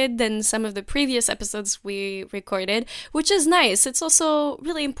lighthearted than some of the previous episodes we recorded, which is nice. It's also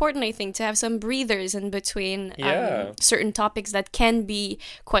really important, I think, to have some breathers in between certain topics that can be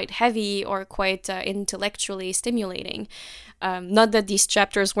quite heavy or quite intellectually stimulating. Not that these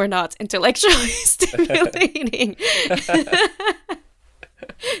chapters were not intellectually stimulating.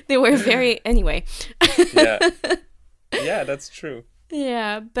 They were anyway. Yeah, that's true.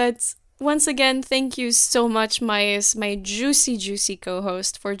 Yeah, but once again, thank you so much, Maius, my juicy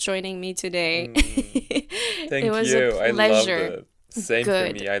co-host, for joining me today. Thank it was you. a pleasure. I loved it. Same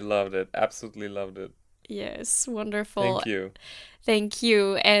for me. I loved it. Absolutely loved it. Yes, wonderful. Thank you. Thank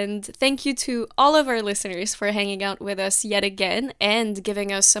you. And thank you to all of our listeners for hanging out with us yet again and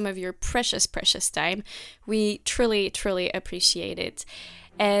giving us some of your precious time. We truly appreciate it.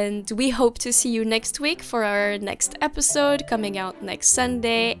 And we hope to see you next week for our next episode coming out next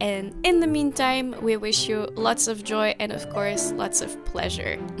Sunday. And in the meantime, we wish you lots of joy and, of course, lots of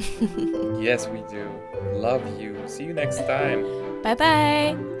pleasure. Yes, we do. Love you. See you next time.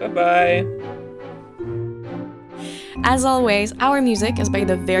 Bye-bye. Bye-bye. As always, our music is by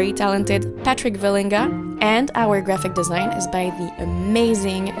the very talented Patrick Villinga, and our graphic design is by the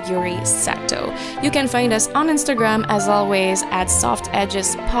amazing Yuri Sato. You can find us on Instagram, as always, at Soft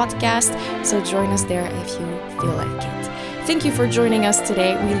Edges Podcast, so join us there if you feel like it. Thank you for joining us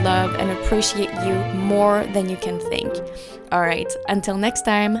today. We love and appreciate you more than you can think. All right, until next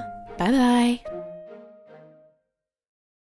time, bye-bye.